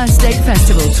 51st State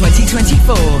Festival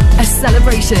 2024, a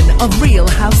celebration of real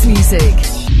house music.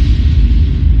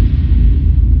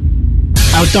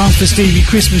 Our Dance for Stevie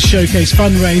Christmas Showcase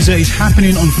fundraiser is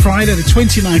happening on Friday the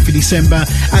 29th of December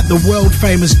at the world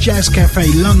famous Jazz Cafe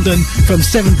London from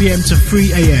 7 p.m. to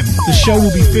 3 a.m. The show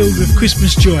will be filled with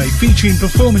Christmas joy, featuring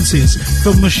performances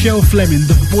from Michelle Fleming,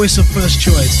 the voice of First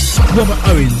Choice, Robert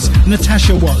Owens,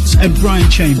 Natasha Watts and Brian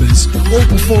Chambers, all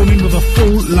performing with a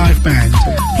full live band.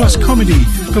 Plus comedy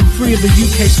from 3 of the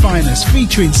UK's finest,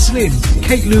 featuring Slim,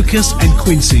 Kate Lucas and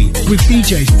Quincy, with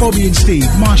DJs Bobby and Steve,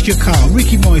 Marcia Carr,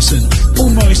 Ricky Moyson,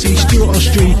 Paul Morrissey, Stuart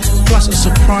Ostry, plus a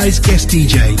surprise guest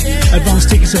DJ. Advance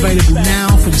tickets available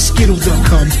now from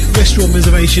Skiddle.com, restaurant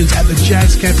reservations at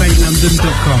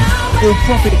thejazzcafeLondon.com. All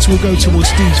profits will go towards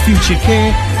Steve's future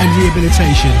care and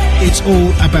rehabilitation. It's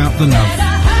all about the love.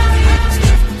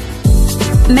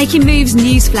 Making moves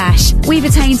newsflash. We've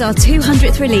attained our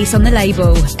 200th release on the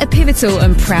label. A pivotal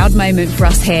and proud moment for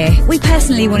us here. We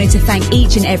personally wanted to thank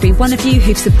each and every one of you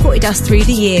who've supported us through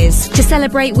the years. To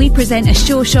celebrate, we present a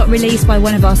Sure Shot release by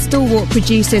one of our stalwart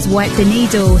producers, Wipe the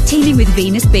Needle, teaming with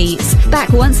Venus Beats. Back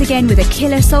once again with a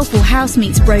killer soulful house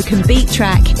meets broken beat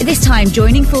track. This time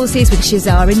joining forces with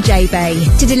Shazar and J-Bay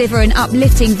to deliver an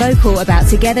uplifting vocal about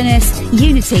togetherness,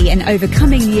 unity and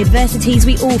overcoming the adversities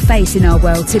we all face in our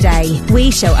world today. We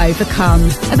shall overcome.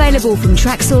 Available from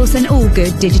Traxsource and all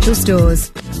good digital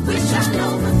stores. We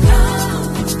shall overcome.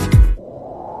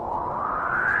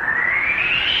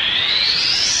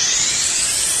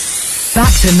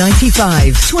 Back to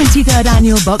 95, 23rd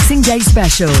annual Boxing Day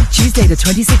special, Tuesday the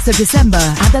 26th of December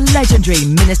at the legendary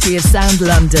Ministry of Sound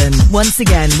London. Once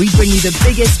again, we bring you the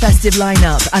biggest festive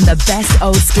lineup and the best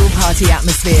old school party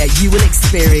atmosphere you will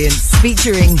experience.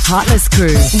 Featuring Heartless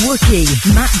Crew, Wookie,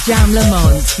 Matt Jam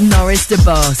Lamont, Norris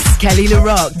DeBoss, Kelly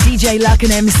LaRock, DJ Luck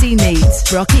and MC Neat,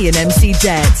 Brocky and MC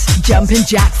Det, Jumpin'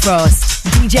 Jack Frost,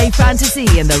 DJ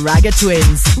Fantasy and the Ragga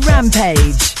Twins,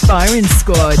 Rampage, Firing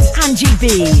Squad, Angie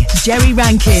B, Jerry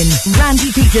Rankin,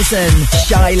 Randy Peterson,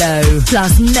 Shiloh,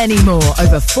 plus many more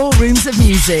over 4 rooms of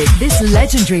music. This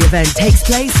legendary event takes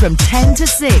place from 10 to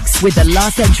 6 with the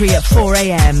last entry at 4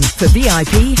 a.m. For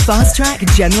VIP, fast track,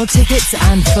 general tickets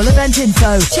and full event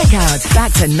info, check out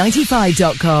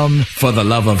backto95.com. For the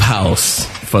love of house,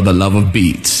 for the love of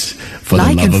beats, for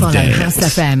like the and love follow of dance,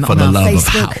 House FM for on the our love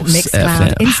Facebook, of house,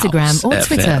 Mixcloud, FM, Instagram or house,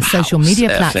 Twitter FM, social house, media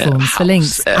FM, platforms for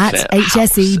links house, at FM,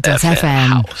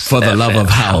 hse.fm. For the love of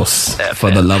house,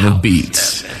 for the love of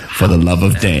beats, for the love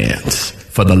of dance,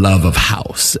 for the love of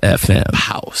house, FM,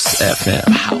 house, FM,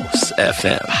 house,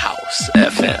 FM, house,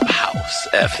 FM, house,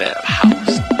 FM,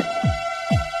 house.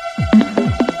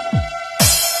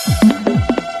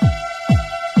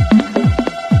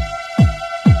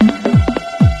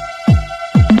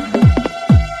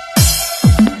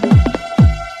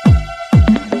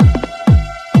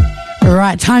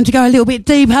 Right, time to go a little bit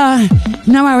deeper.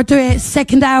 You know how I do it.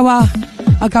 Second hour,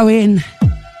 I go in.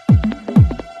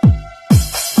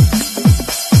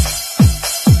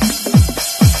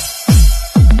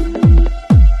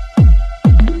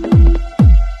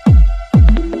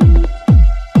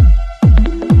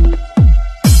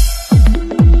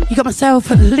 You got myself,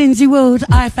 Lindsay Wood,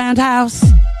 I Found House.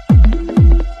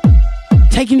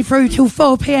 Taking you through till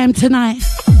 4 p.m. tonight.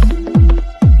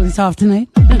 Well, this afternoon.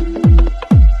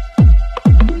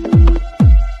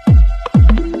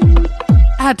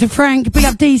 Out to Frank, big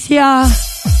up DCR,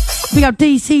 big up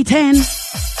DC10,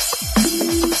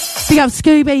 big up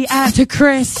Scooby, out to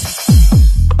Chris,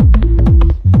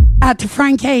 out to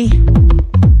Frankie,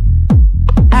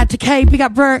 out to Kay, big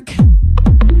up Brooke,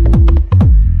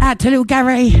 out to little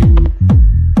Gary.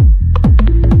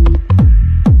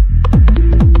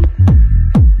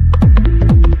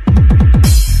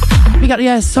 Big up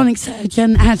the Sonic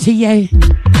Surgeon, out to you.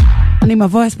 I need my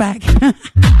voice back.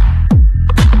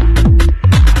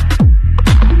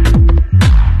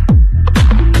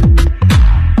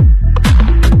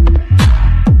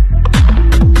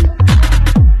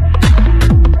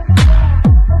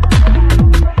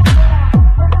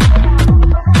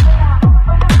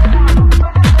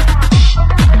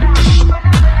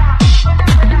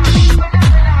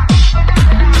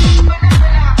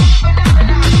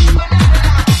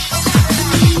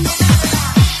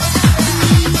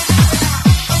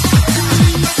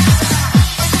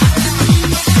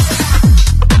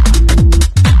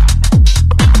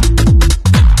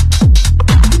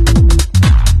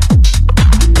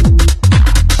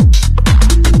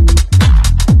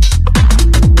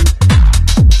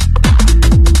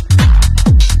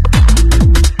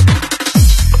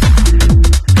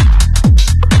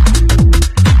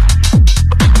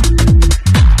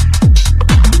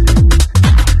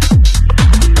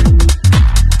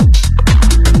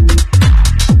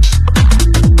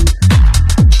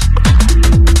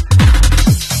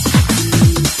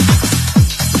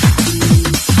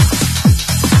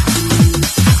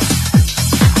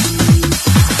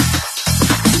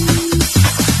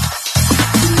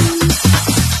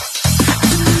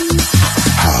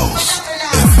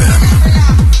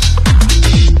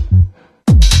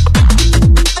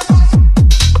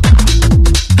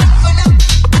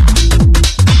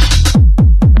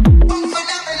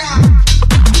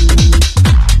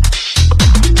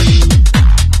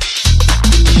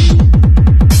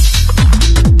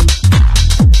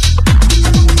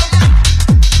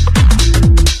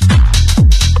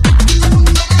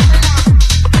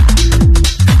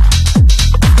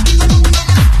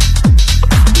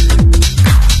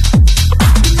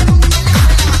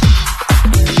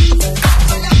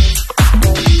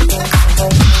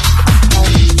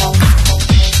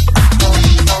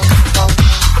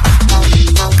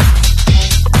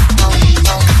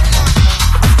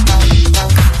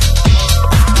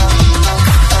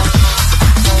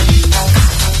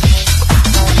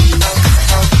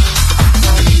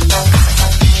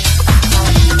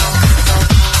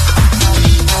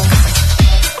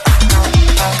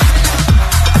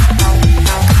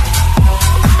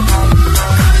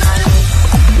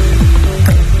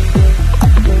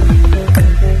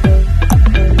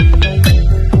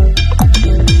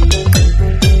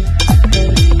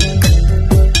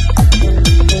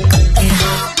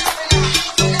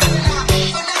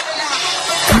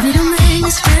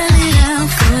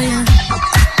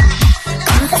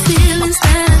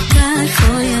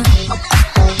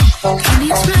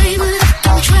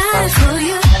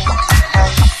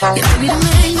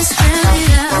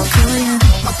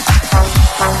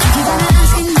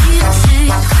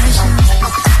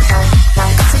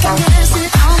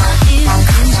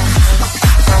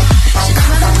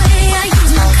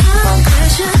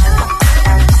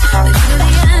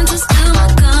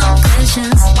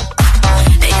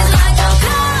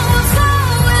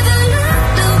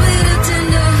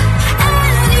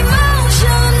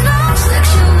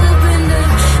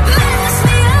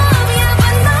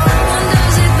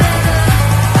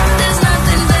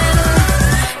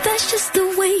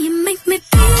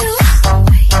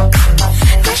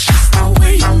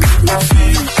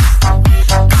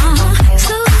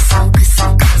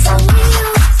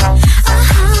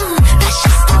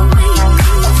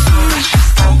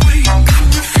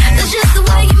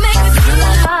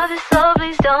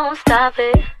 don't stop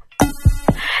it.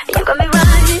 You got me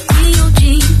riding in your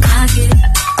jean pocket,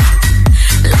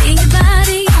 laying your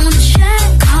body on the shag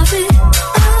carpet.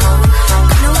 Oh,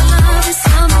 you know I love it,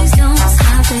 so please don't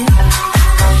stop it.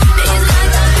 It's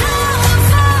like a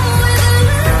powerful with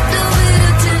a little bit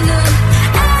of tender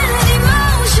and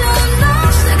emotional,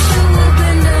 sexual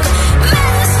bender.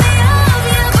 Mess me up,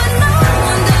 yeah, but no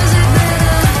one does it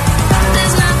better.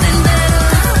 There's nothing better.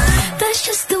 That's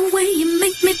just the way you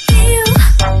make me feel.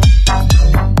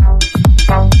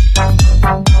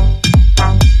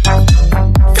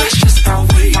 That's just the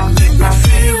way you make me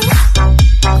feel.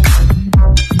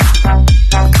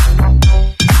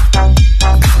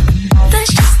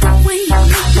 That's just the way you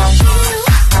make me feel.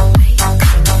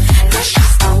 That's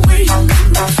just the way you make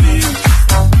me feel.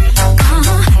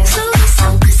 So good, so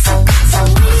good, so good, so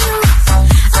real.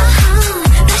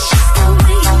 That's just the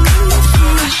way you make me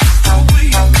feel.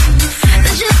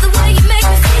 That's just the way you make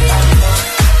me feel.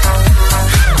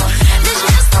 That's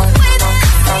just the way that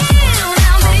I feel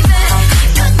now, baby.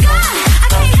 Good God, I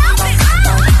can't help it.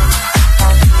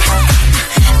 Hey,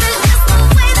 that's just the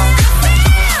way that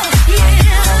I feel.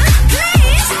 Yeah,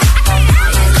 please, I can't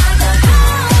help it. It's like a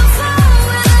powerful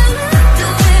with a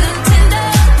little bit of tender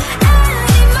and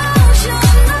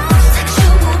emotional,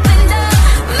 sexual bender.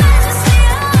 Mess me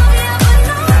up, yeah, but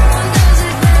no one does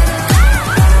it better.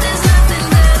 There's nothing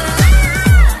better.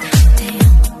 Damn,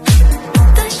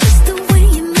 that's just the way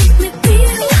you make me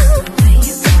feel.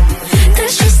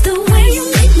 That's just the way you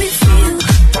make me feel.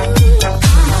 So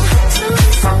good,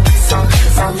 so good, so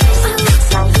good, so good, so good,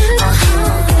 so good.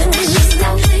 That's just the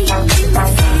way you make me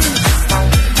feel. That's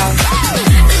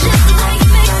just the way you make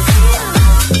me feel.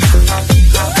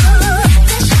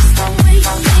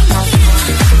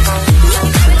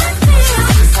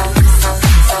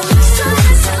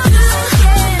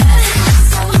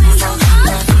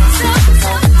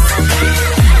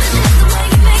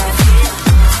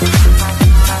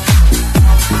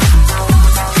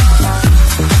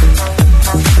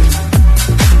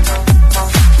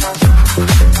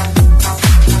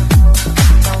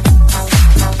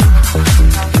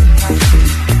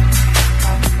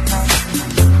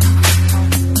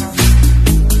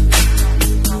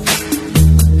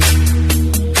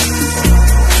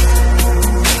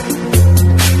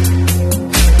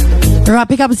 Right,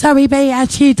 big up Zoe B, out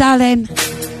to you, darling.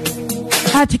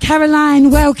 Out to Caroline,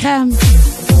 welcome.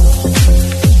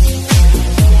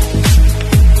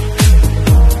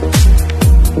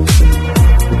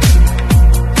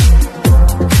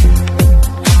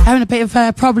 Having a bit of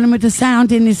a problem with the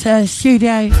sound in this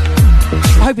studio. I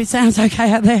hope it sounds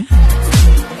okay out there.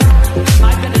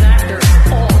 I've been an actor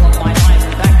all of my life.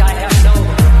 In fact, I have no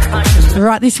conscious.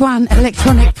 Right, this one,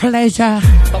 Electronic Pleasure.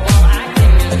 But while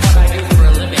acting is what I do for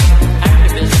a living,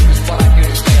 activism is what I do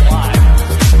to stay alive.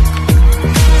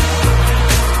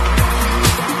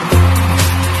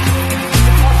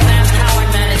 Often asked how I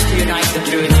managed to unite the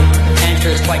two. The answer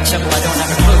is quite simple. I don't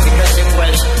have a clue, because it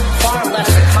was far less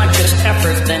a conscious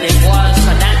effort than it was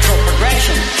a natural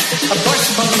progression. Of course,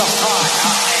 from the heart.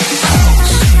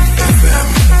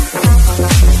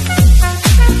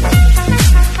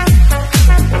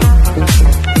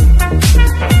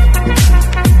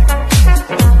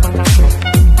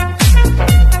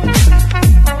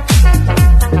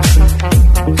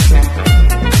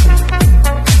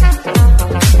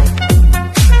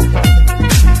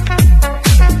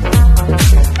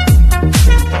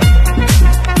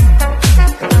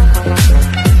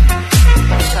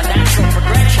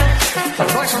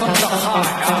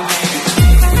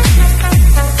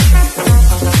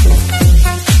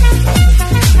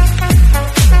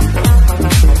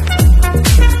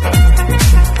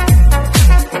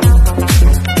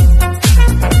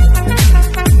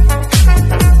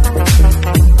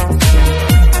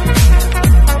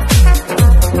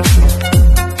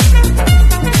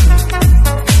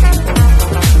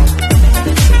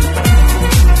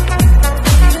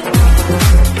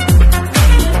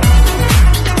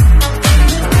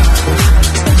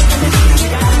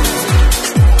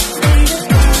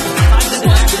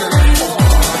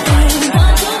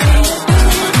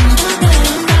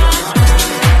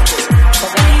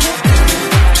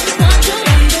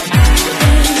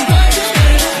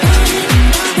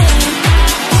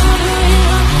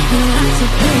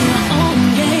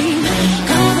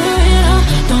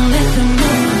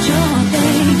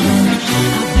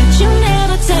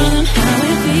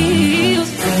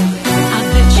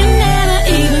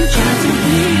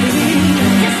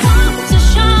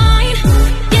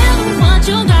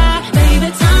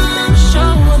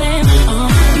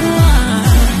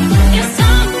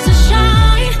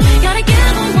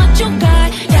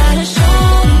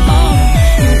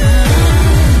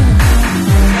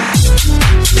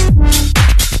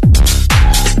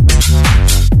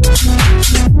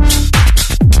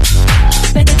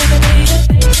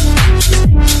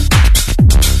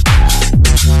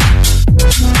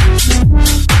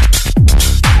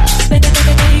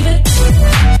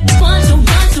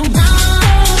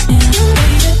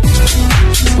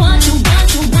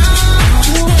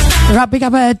 big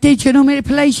up a digital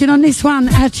manipulation on this one.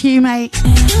 Out to you, mate.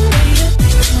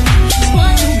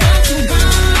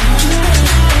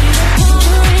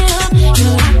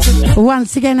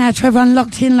 Once again, out to everyone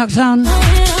locked in, locked on.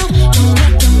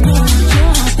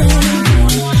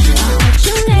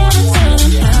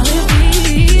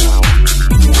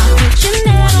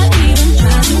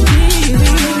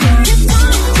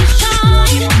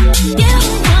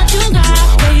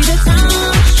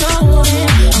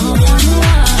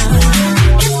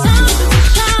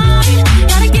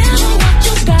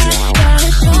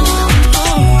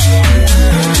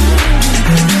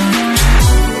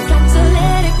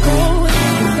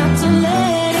 Got to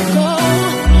let it go.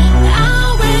 I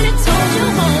already told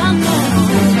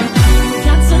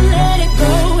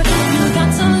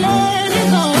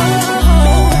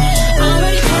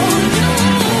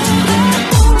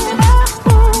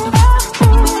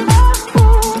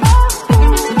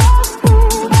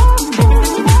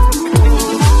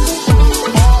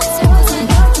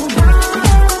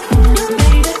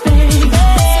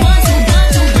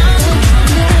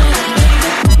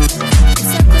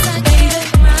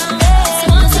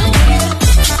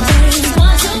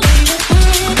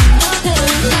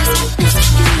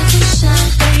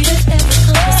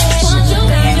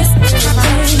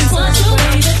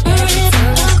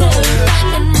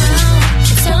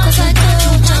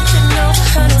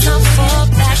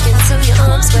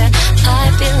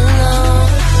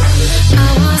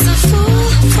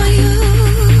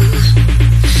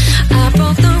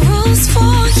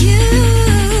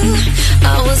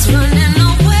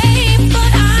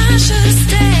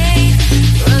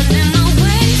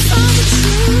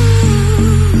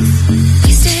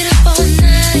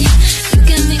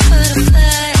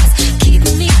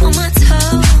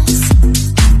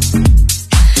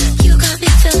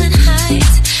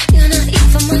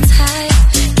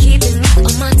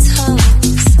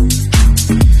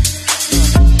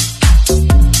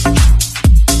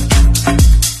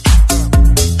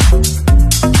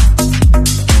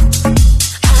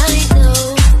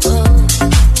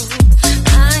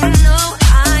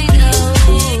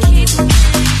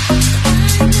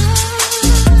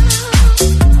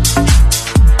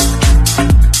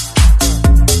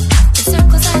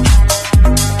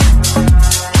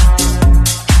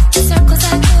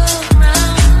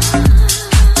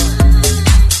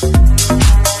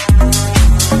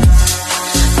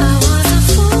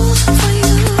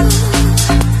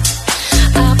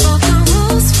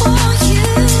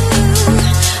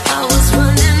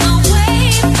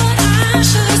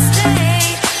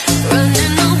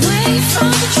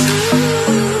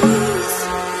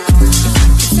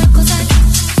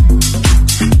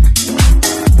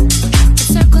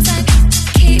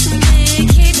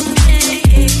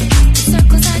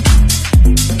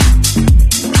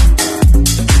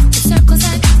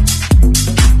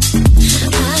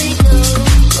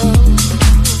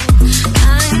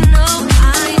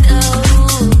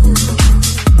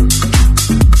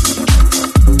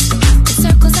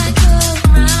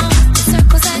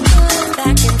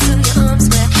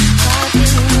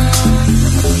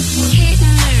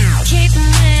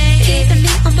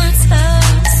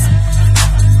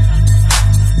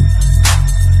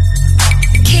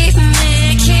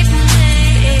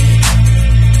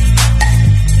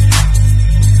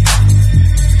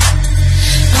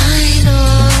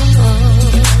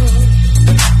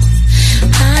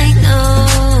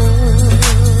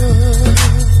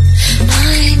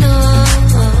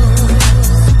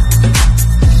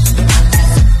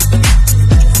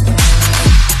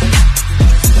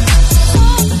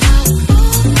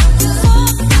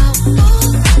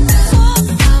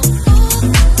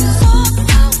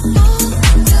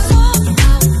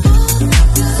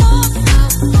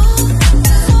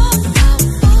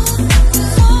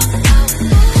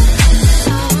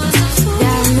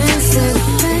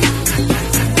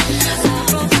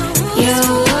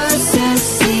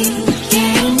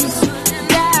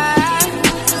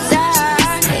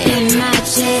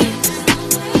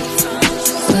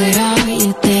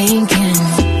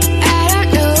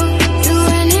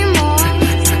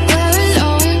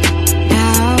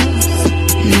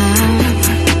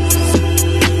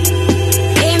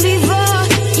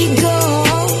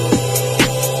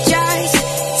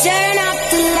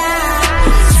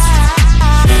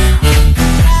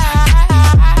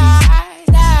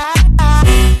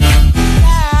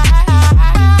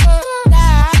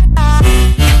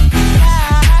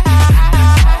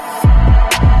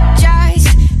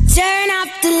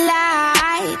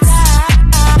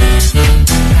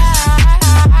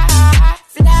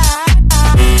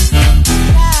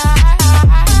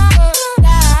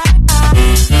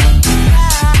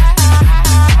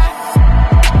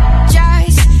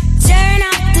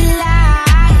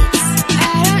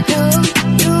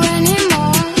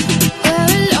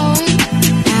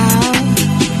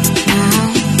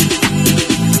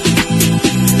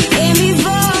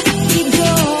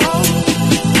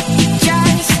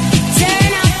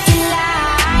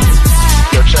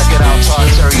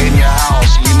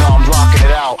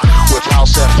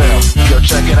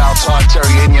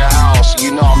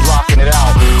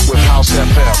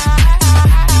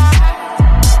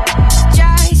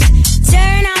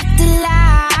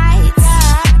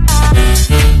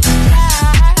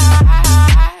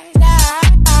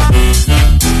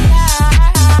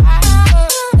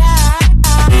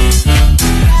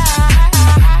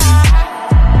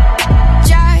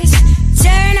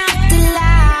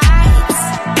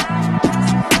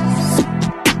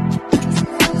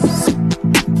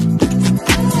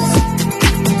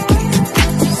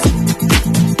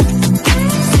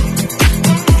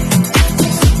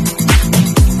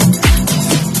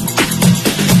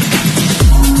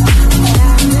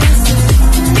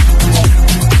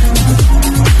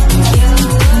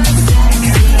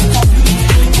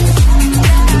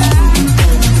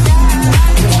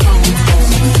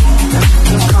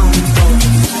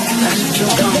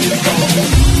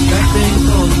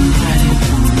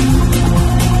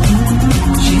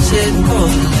didn't go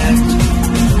the light.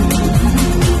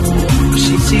 But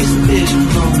she sees the vision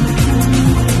growing.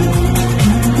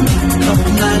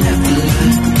 Couple line after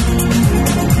line.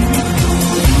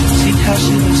 See how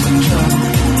she looks in trouble.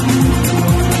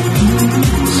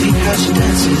 See how she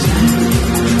dances now.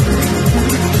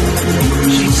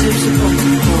 She sips the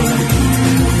Coca-Cola.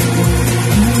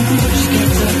 She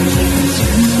can't tell the difference.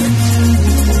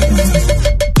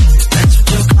 That's what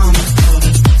you're coming for.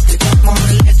 They don't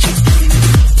wanna let you in.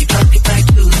 You drop your back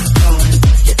to the floor.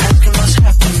 You're asking what's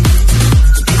happening.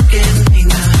 You're getting me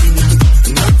now.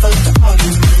 Enough of the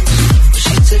arguments.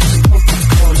 She sips the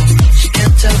Coca-Cola. She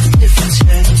can't tell the difference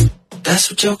yet. That's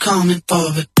what you're coming for,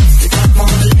 but they don't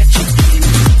wanna let you in.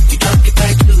 You drop your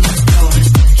back to the floor.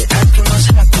 You're asking what's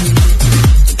happening.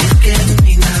 You're getting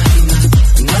me now.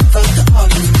 Enough of the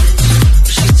arguments.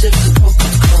 She sips the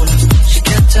Coca-Cola. She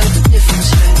can't tell the difference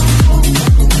yet.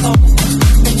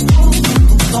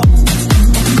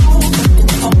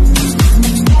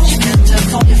 She can't tell the difference yet. She can't tell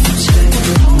the difference yet.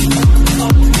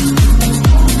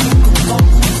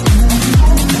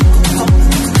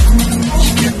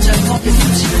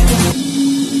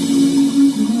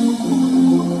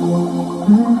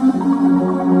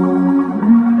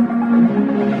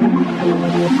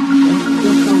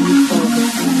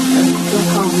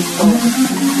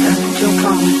 That's what you're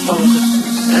coming for.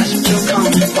 That's what you're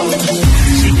coming for.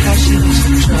 See how she looks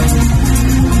in trouble.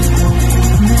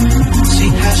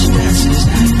 See how she dances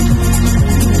now.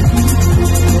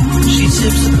 She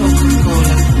sips the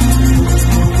Coca-Cola.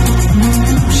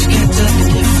 She can't tell the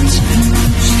difference yet.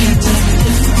 She can't tell the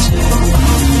difference yet.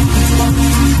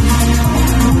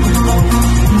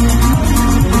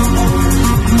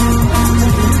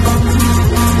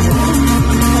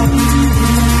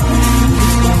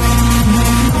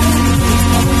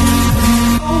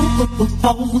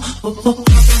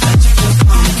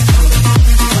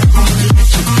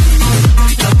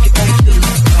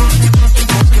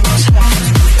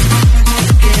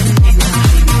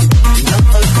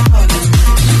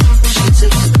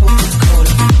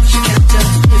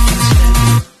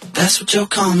 That's what you're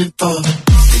coming for.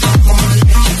 They don't wanna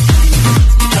let you in.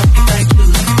 You drop your back to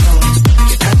the floor.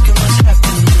 You're asking what's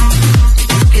happening.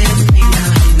 You're getting me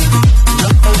now.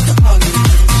 Enough of the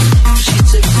arguments. She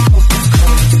sips the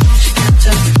Coca-Cola. She can't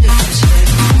tell the difference yet.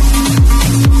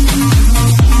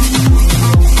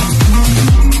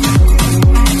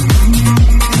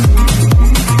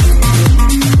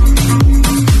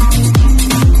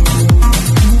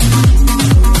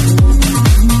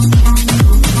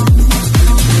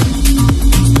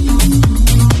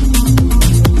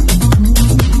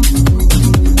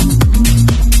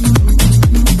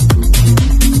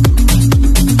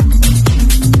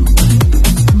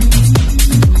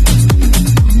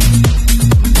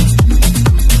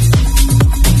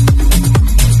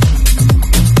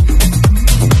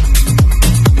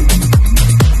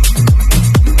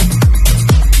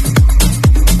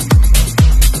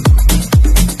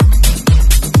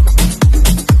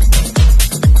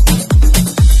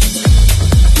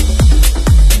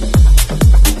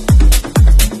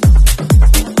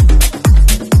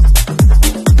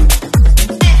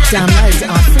 Download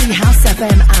our free House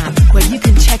FM app where you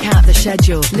can check out the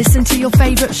schedule, listen to your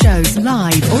favourite shows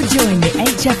live, or join the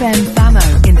HFM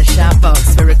FAMO in the shout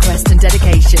box for requests and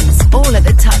dedications, all at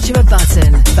the touch of a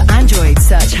button. For Android,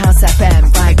 search House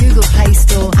FM via Google Play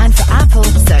Store, and for Apple,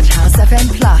 search House FM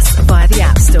Plus via the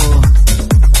App Store.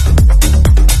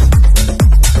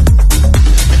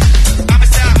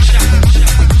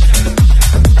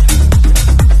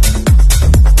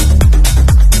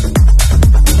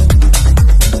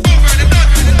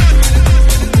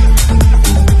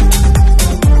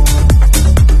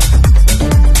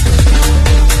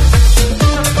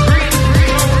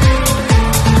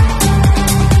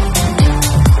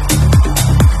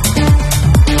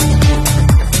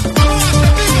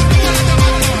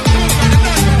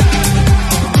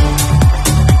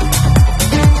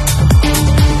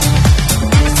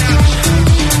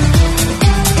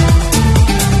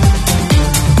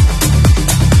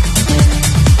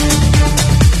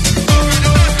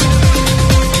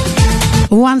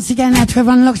 Once again, out to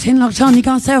everyone locked in, locked on. You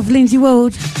got yourself Lindsay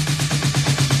Ward.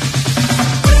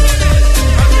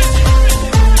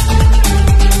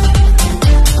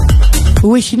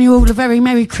 Wishing you all a very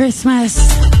Merry Christmas.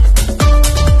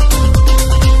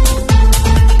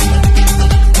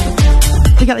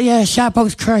 We got the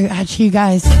Shoutbox crew out to you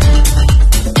guys.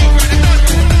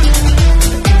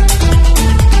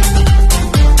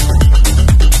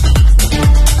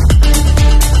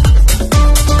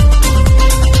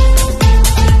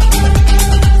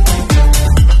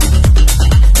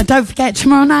 Don't forget,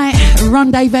 tomorrow night,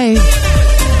 rendezvous,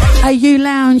 AU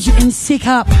Lounge in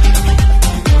Sidcup.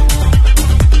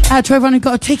 Out to everyone who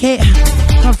got a ticket.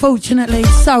 Unfortunately,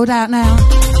 sold out now.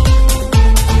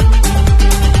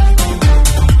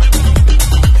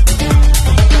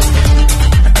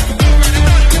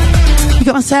 You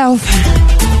got myself,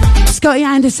 Scotty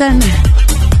Anderson,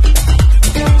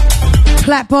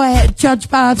 Flatboy, Judge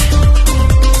Bud,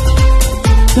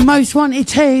 The Most Wanted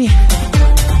 2,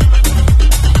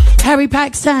 Harry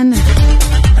Paxton,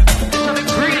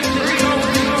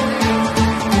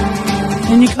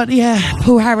 and you got the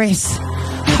Paul Harris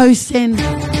hosting.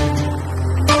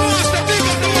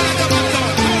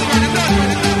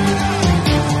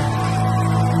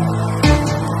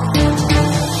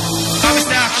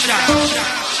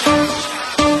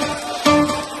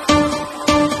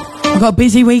 I've got a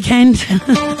busy weekend.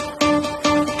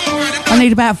 I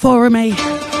need about 4 of me.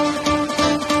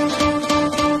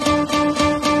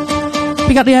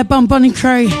 We got the Bon Bonnie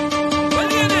crew.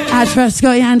 Out for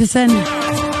Scotty Anderson.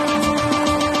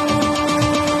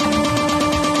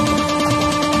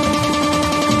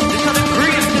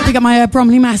 We got my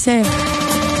Bromley Massive.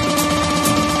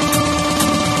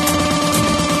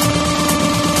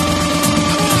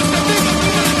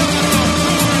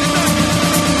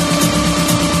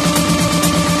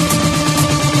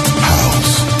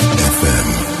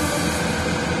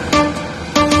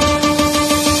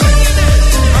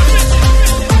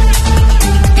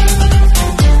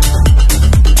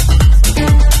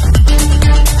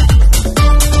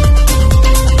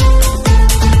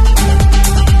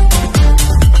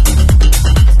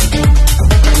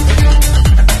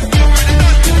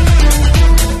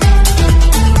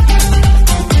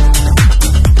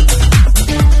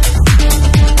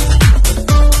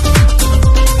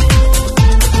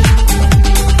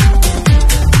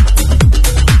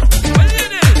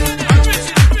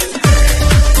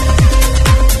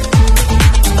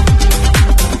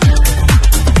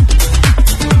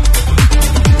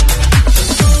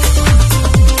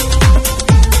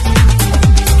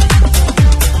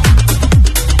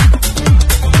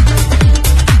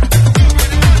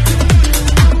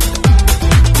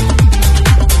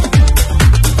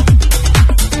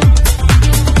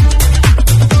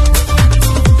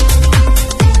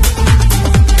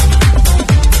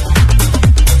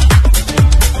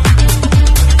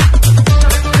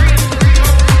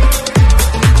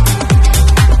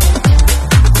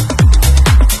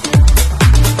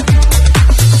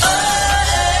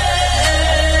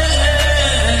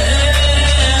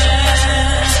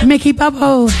 Mickey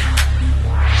Bubble.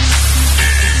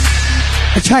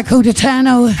 A track called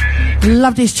Eternal.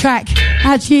 Love this track.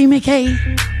 Out to you, Mickey.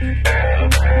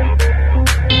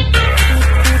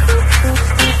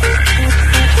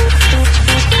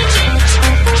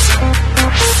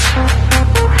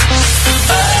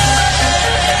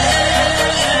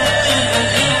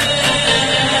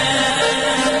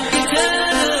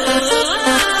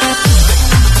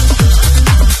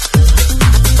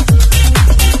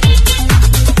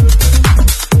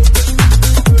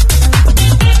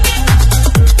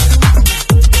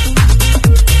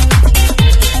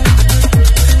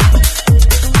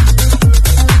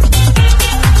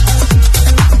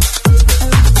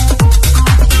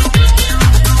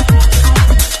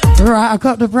 Right, I've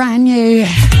got the brand new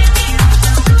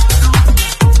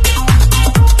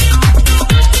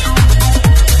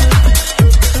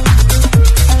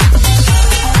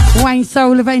Wayne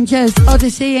Soul Avengers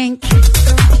Odyssey Inc.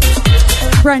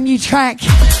 Brand new track.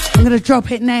 I'm going to drop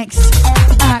it next.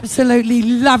 Absolutely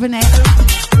loving it.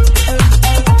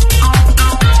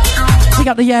 We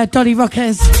got the Dolly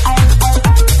Rockers.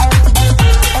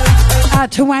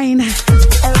 Out to Wayne.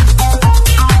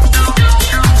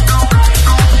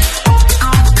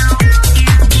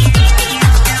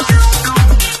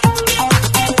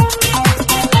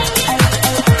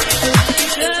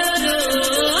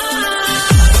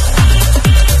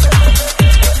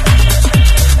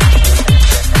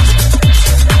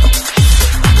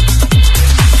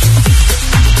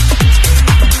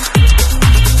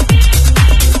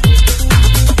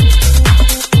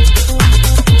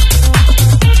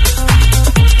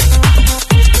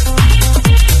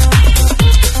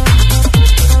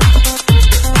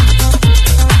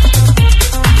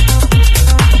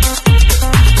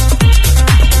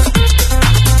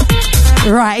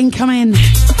 Right, incoming.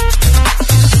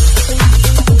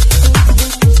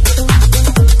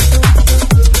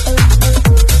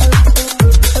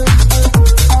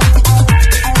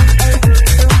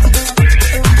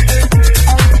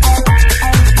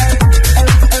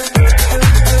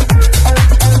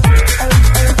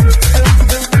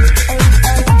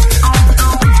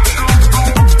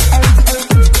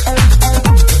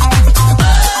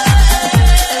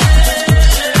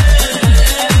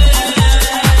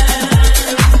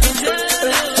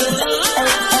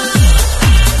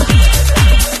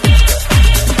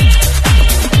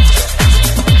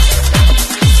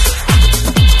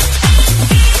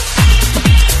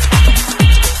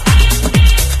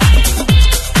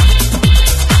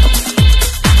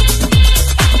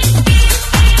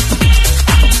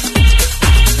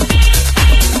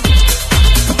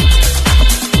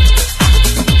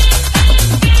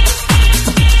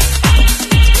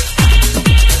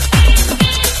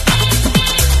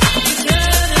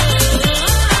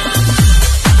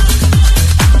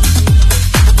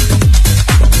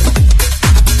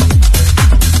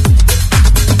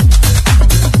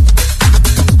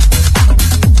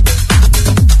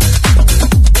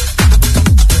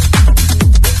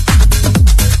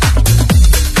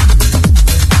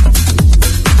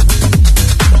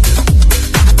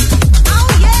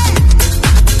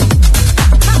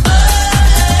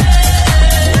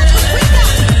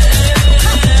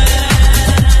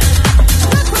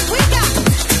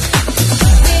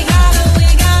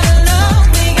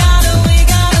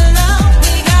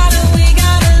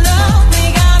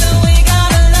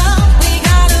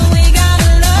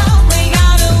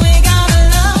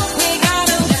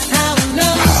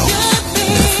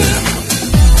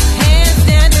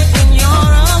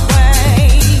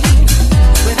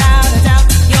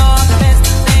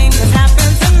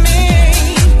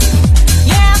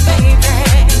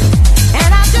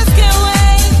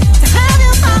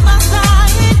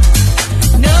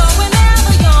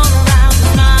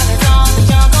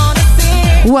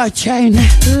 What a tune.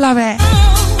 Love it.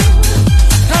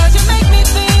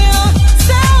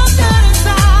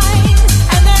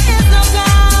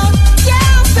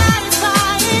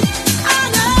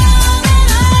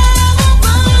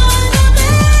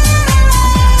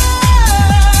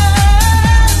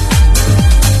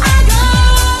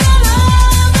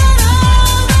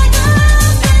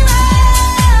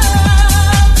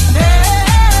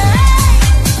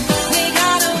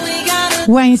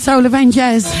 Wayne Soul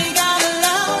Avengers,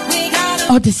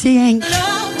 Odyssey Inc.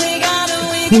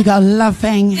 We got a love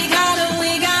thing.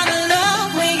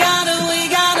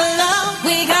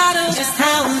 Just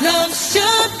how love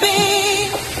should be.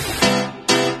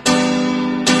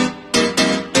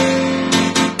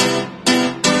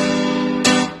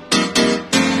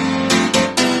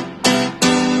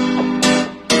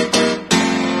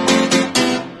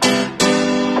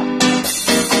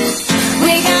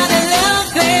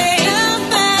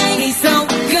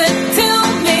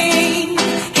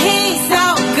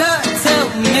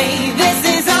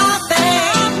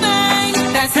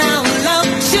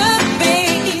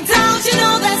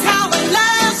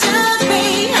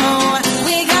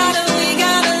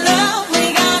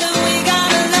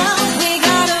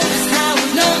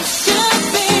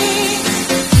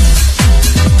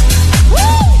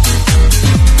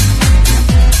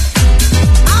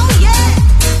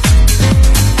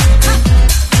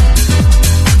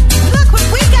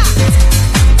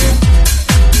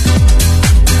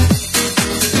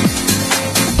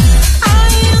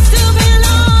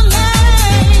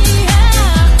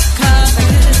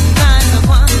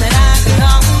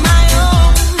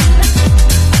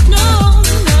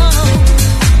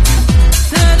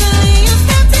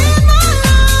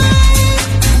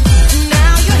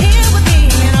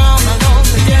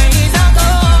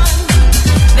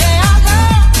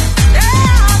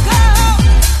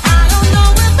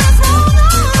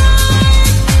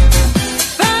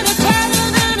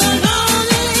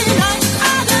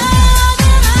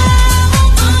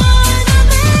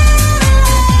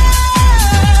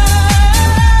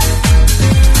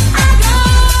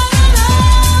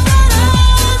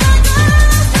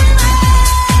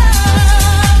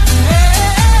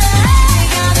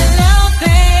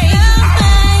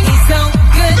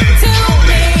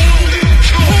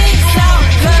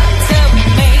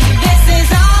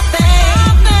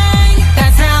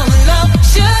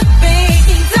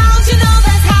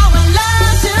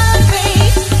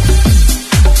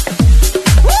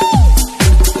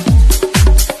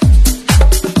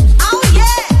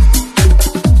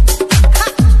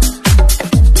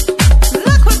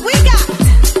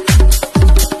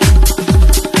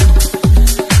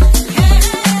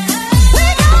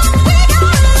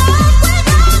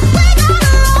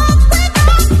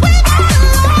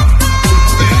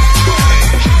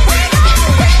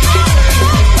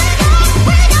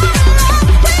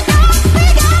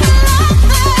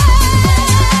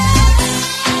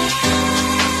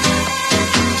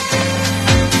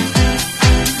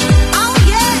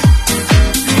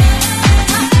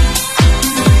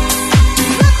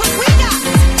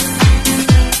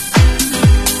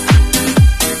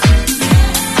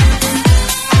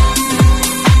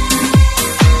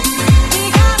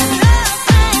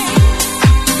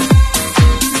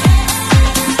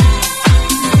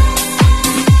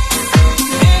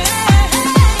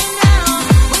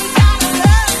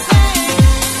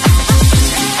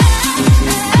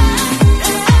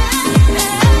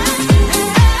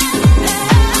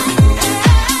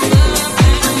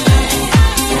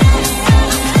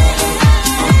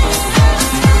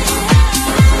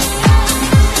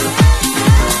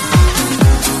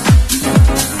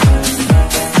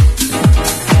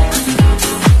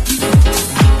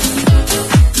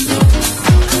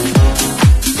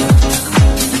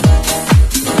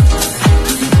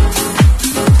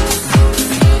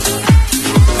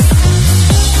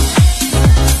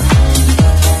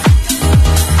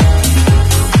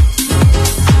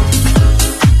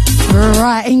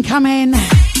 Right, incoming.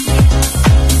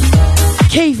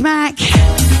 Keith Mack.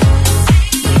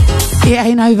 It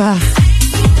ain't over.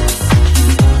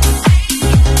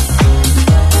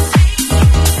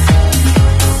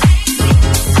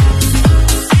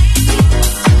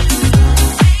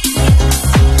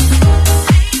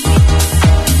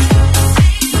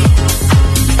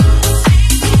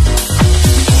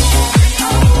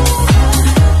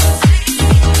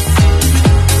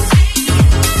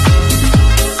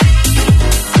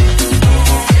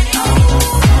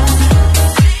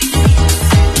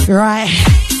 Right,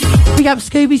 big up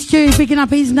Scooby Stew, picking up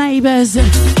his neighbours.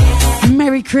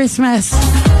 Merry Christmas.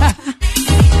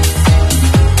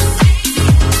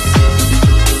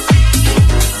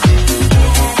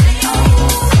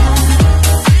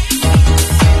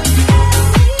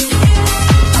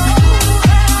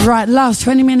 Right, last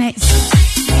 20 minutes.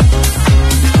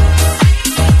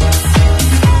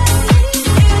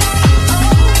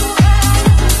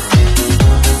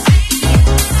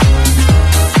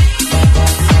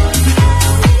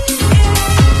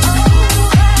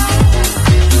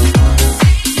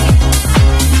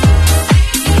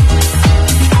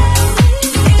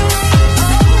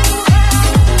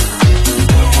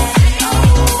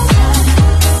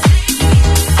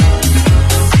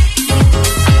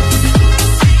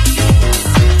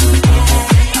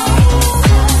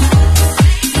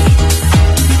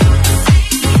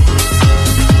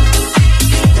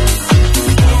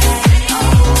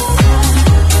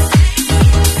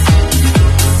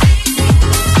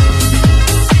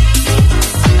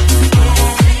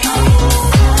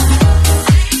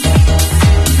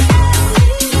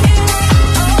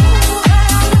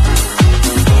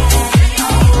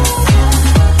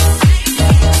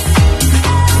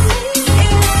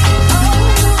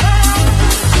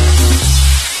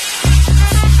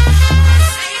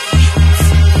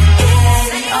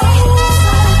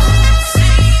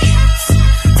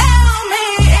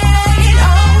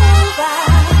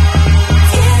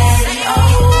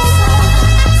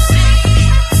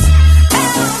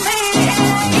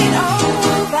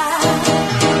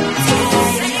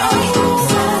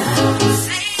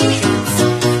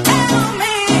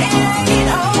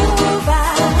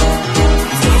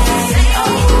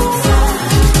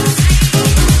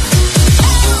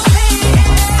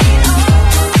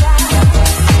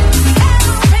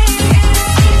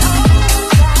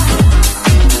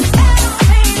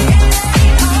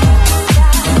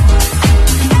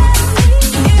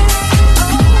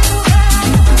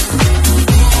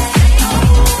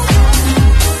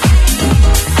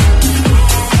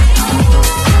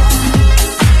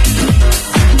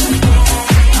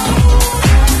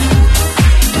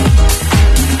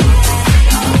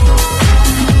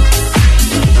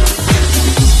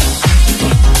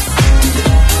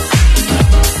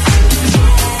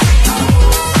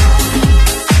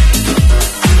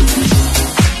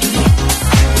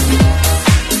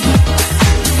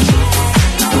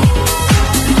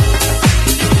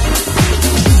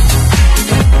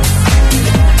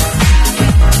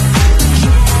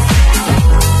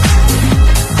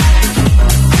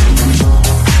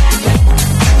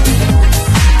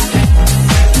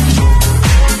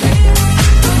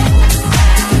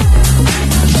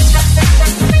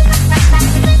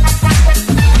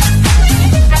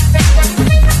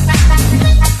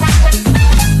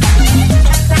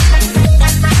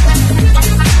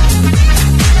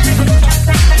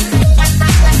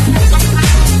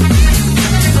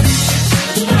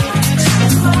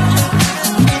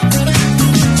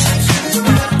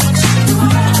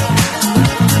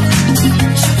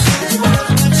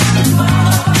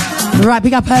 Right,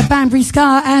 big up Banbury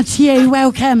Scar, out to you,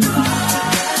 welcome.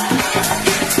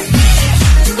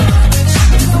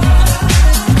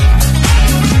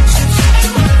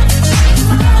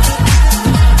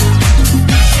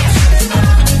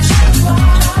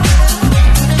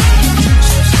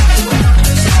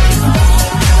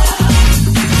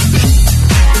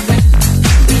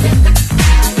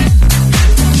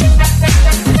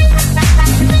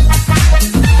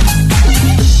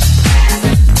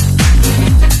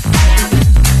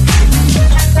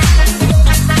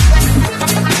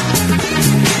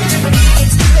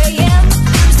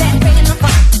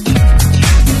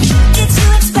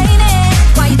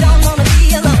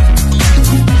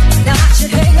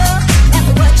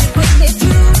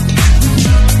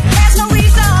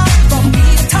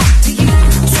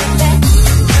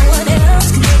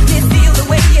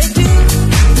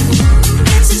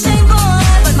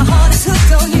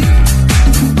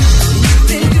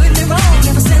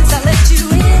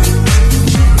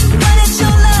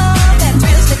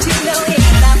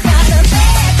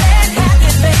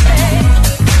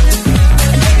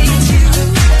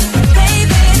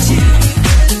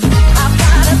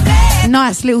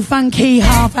 Nice little funky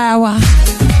half hour.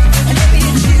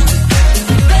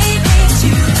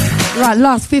 Right,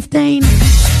 last 15.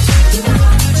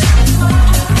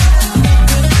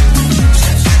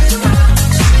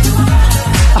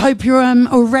 I hope you're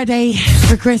all ready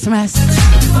for Christmas.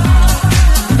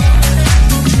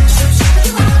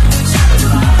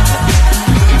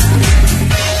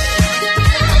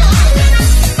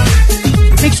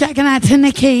 Big shout out to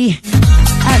Nikki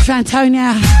out to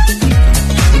Antonia.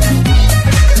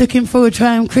 Looking forward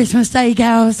to Christmas Day,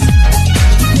 girls.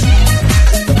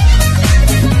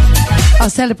 I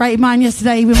celebrated mine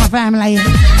yesterday with my family.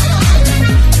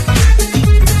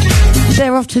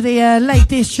 They're off to the Lake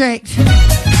District.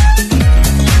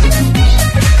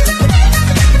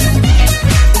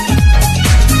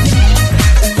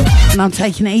 and I'm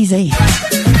taking it easy.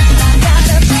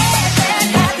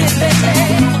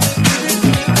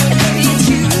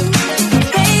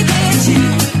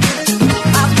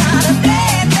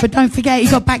 But don't forget, you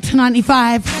got Back to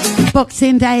 95,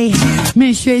 Boxing Day,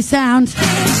 Ministry of Sound.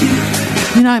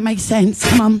 You know it makes sense.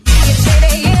 Come on.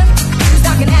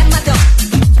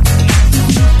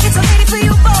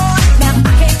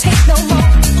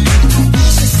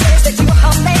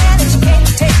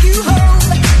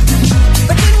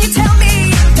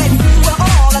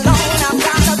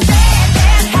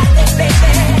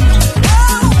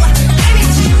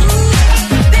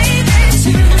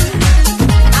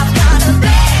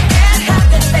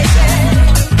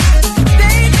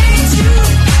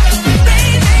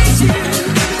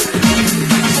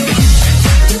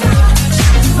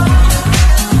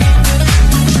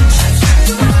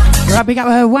 Big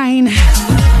up Wayne.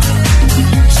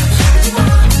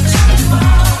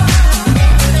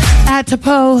 Out to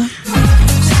Paul.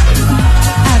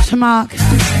 Out to Mark.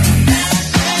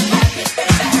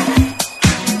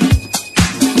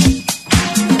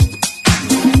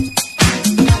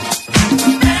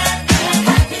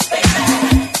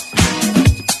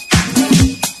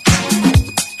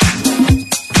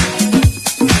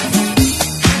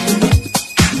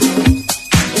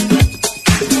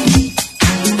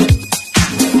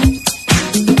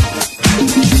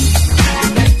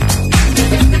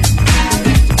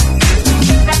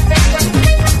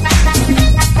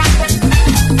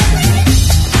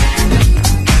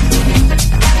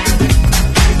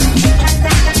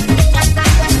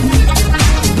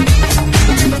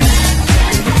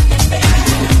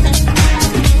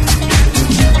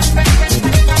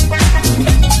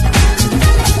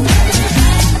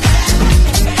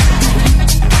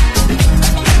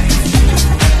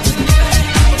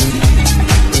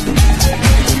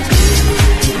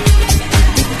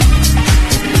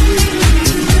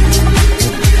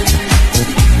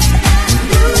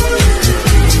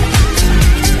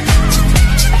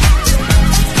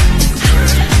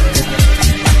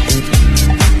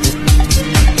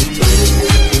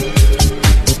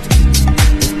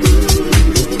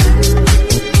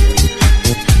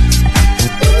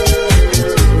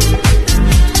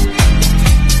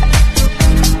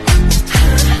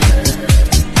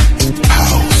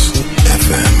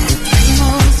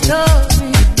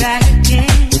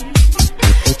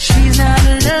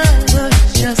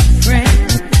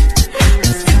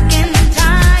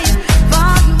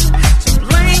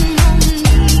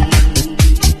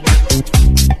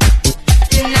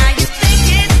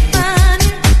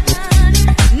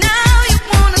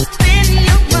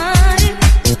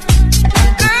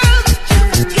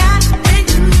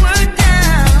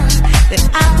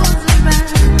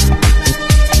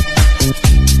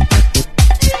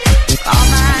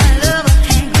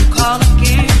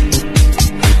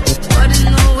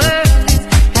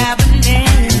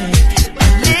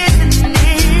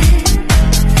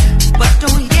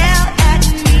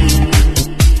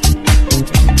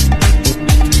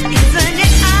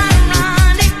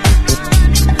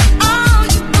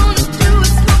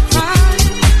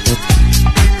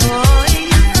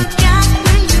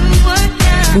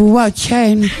 What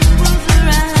tune?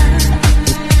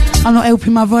 I'm not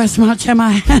helping my voice much, am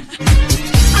I?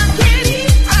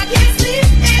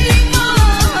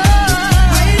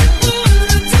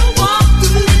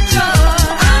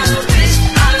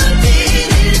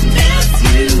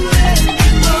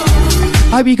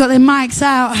 Hope you got their mics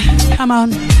out. Come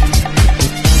on.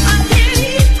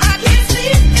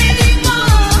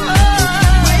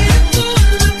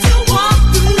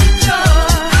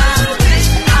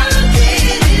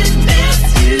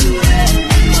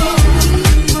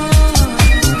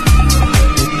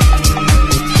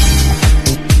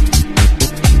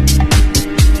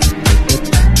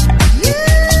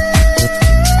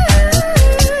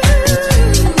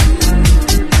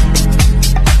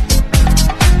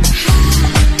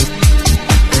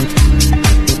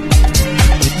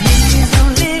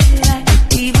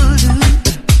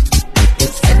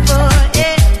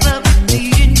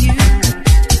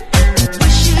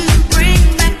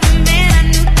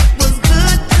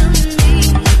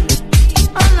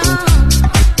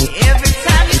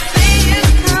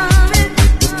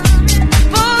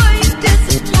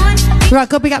 Right,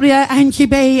 got big up to Angie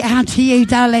B. Out to you,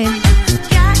 darling.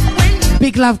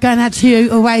 Big love going out to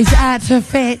you always. Out to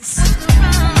Fitz.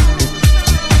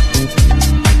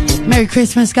 Merry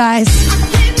Christmas, guys.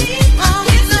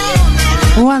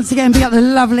 Once again, big up the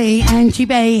lovely Angie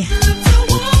B.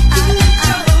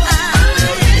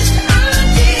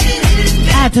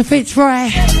 Out to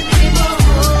Fitzroy.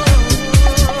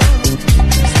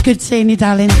 It's good seeing you,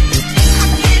 darling.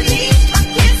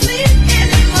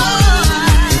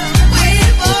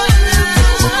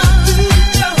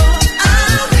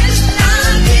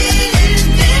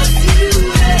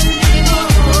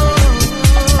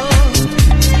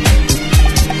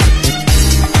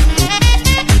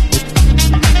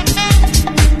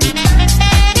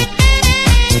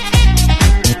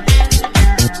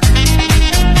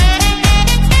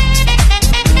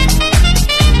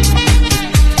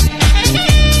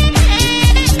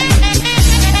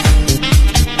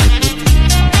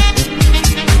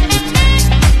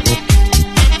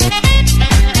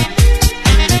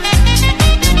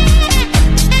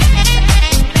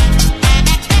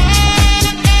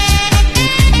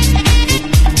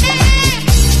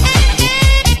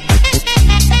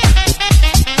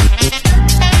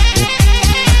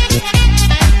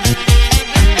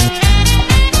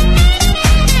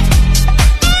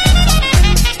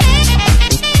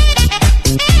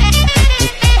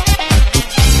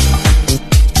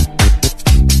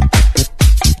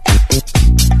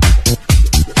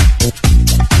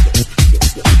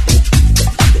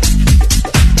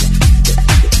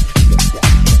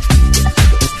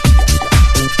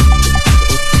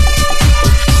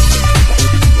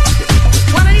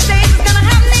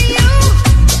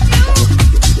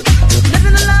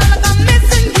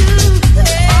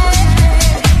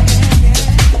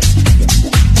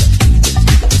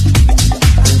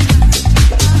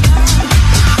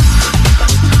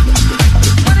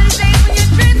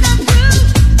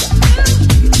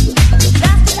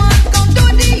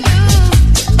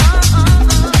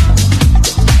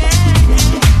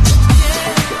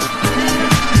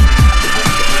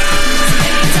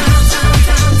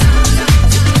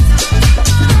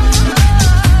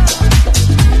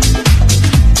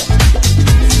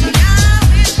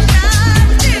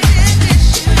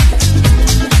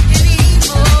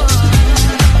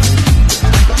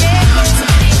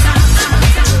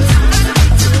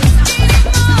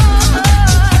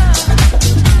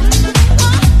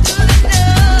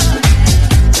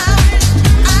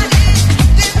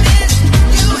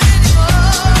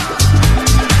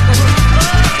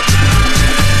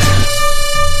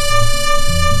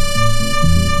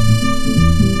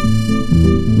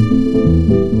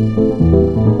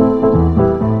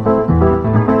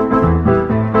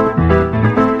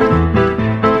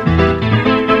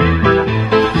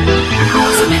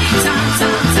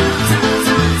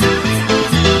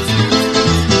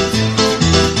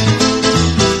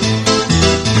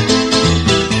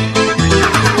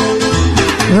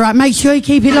 Right, make sure you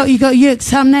keep it locked. You got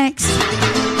Yux up next.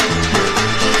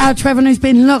 Out to everyone who's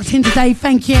been locked in today,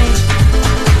 thank you.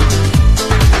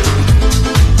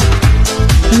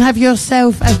 And have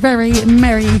yourself a very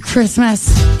Merry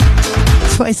Christmas.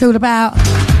 That's what it's all about.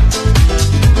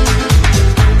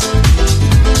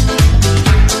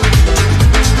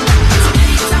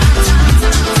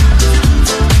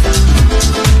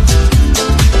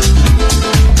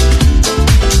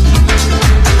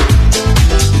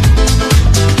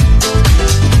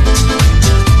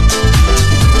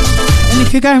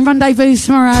 If you're going rendezvous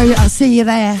tomorrow, I'll see you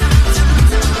there.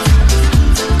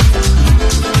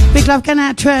 Big love going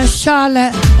out to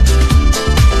Charlotte.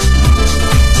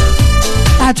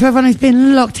 Out to everyone who's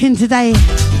been locked in today.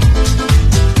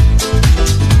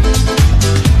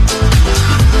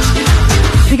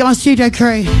 Big up my studio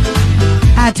crew.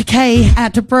 Out to Kay,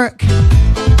 out to Brooke.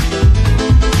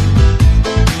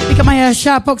 Big up my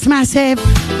Sharp Box Massive.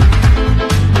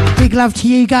 Big love to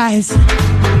you guys.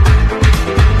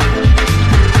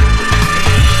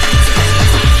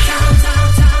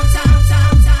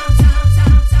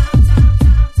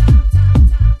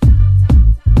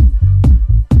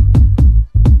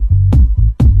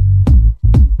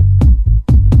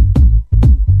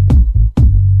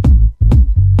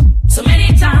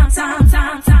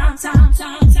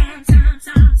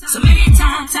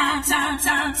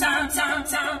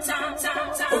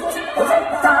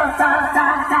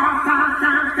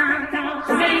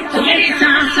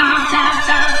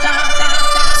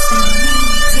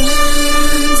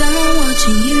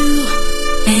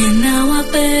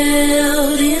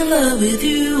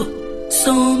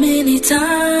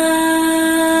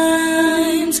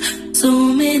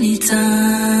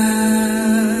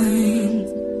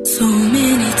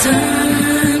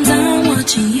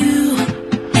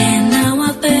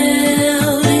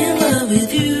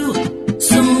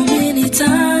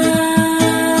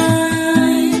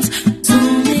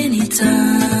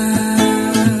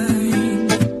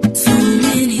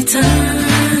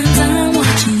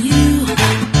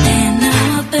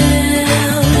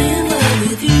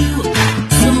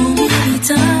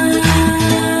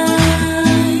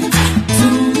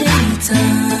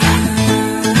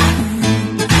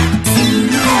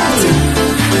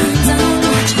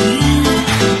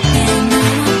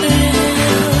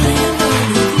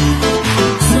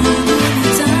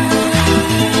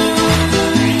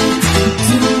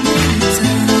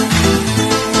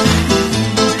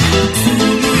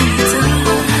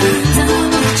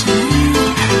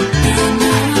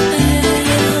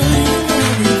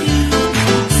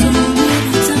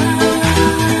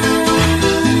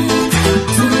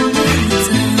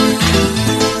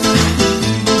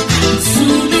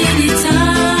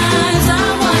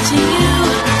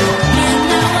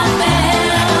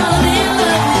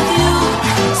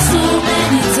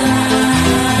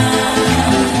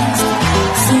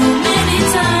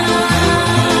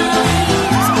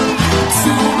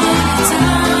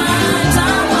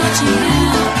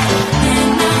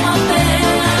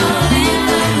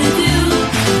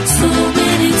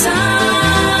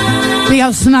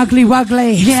 Snuggly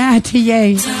Wuggly, yeah, to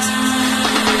you.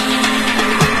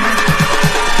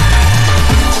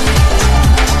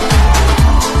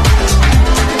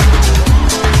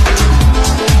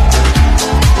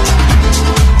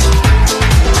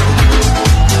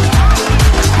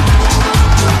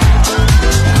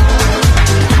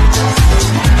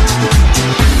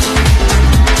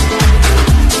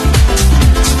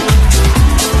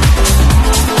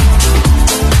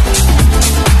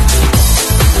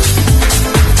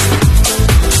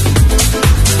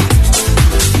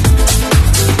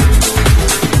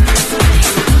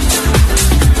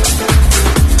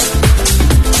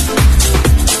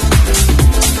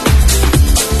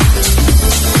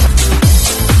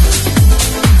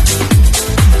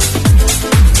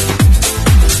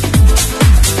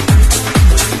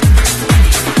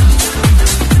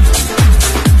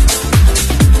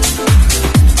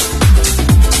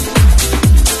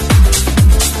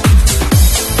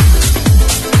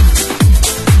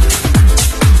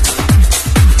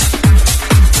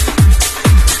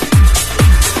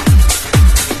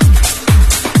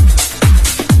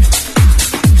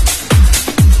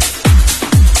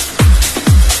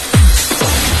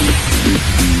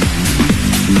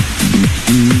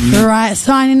 Right,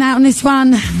 signing out on this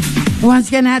one. Once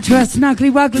again, out to us, Snuggly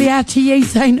Wuggly, out to you,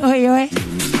 saying oi oi.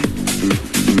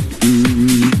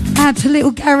 Out to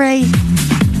little Gary.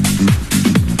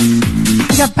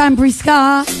 We got Banbury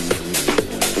Scar. Out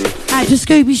to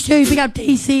Scooby Stew, big up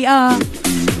DCR.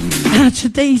 Out to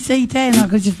DC10, I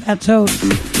could just about told.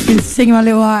 Been singing my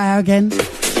little heart out again. Big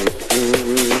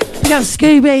up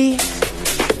Scooby.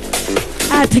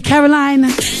 Out to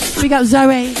Caroline. Big up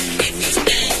Zoe.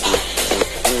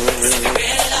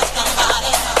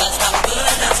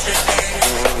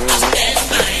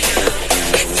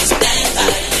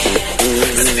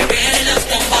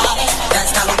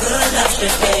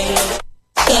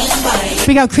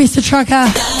 Big up Chris the Trucker.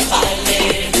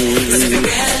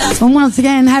 And once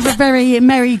again, have a very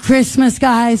Merry Christmas,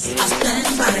 guys.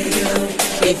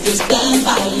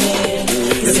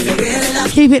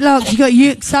 Keep it locked. You got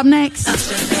Ukes up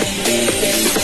next.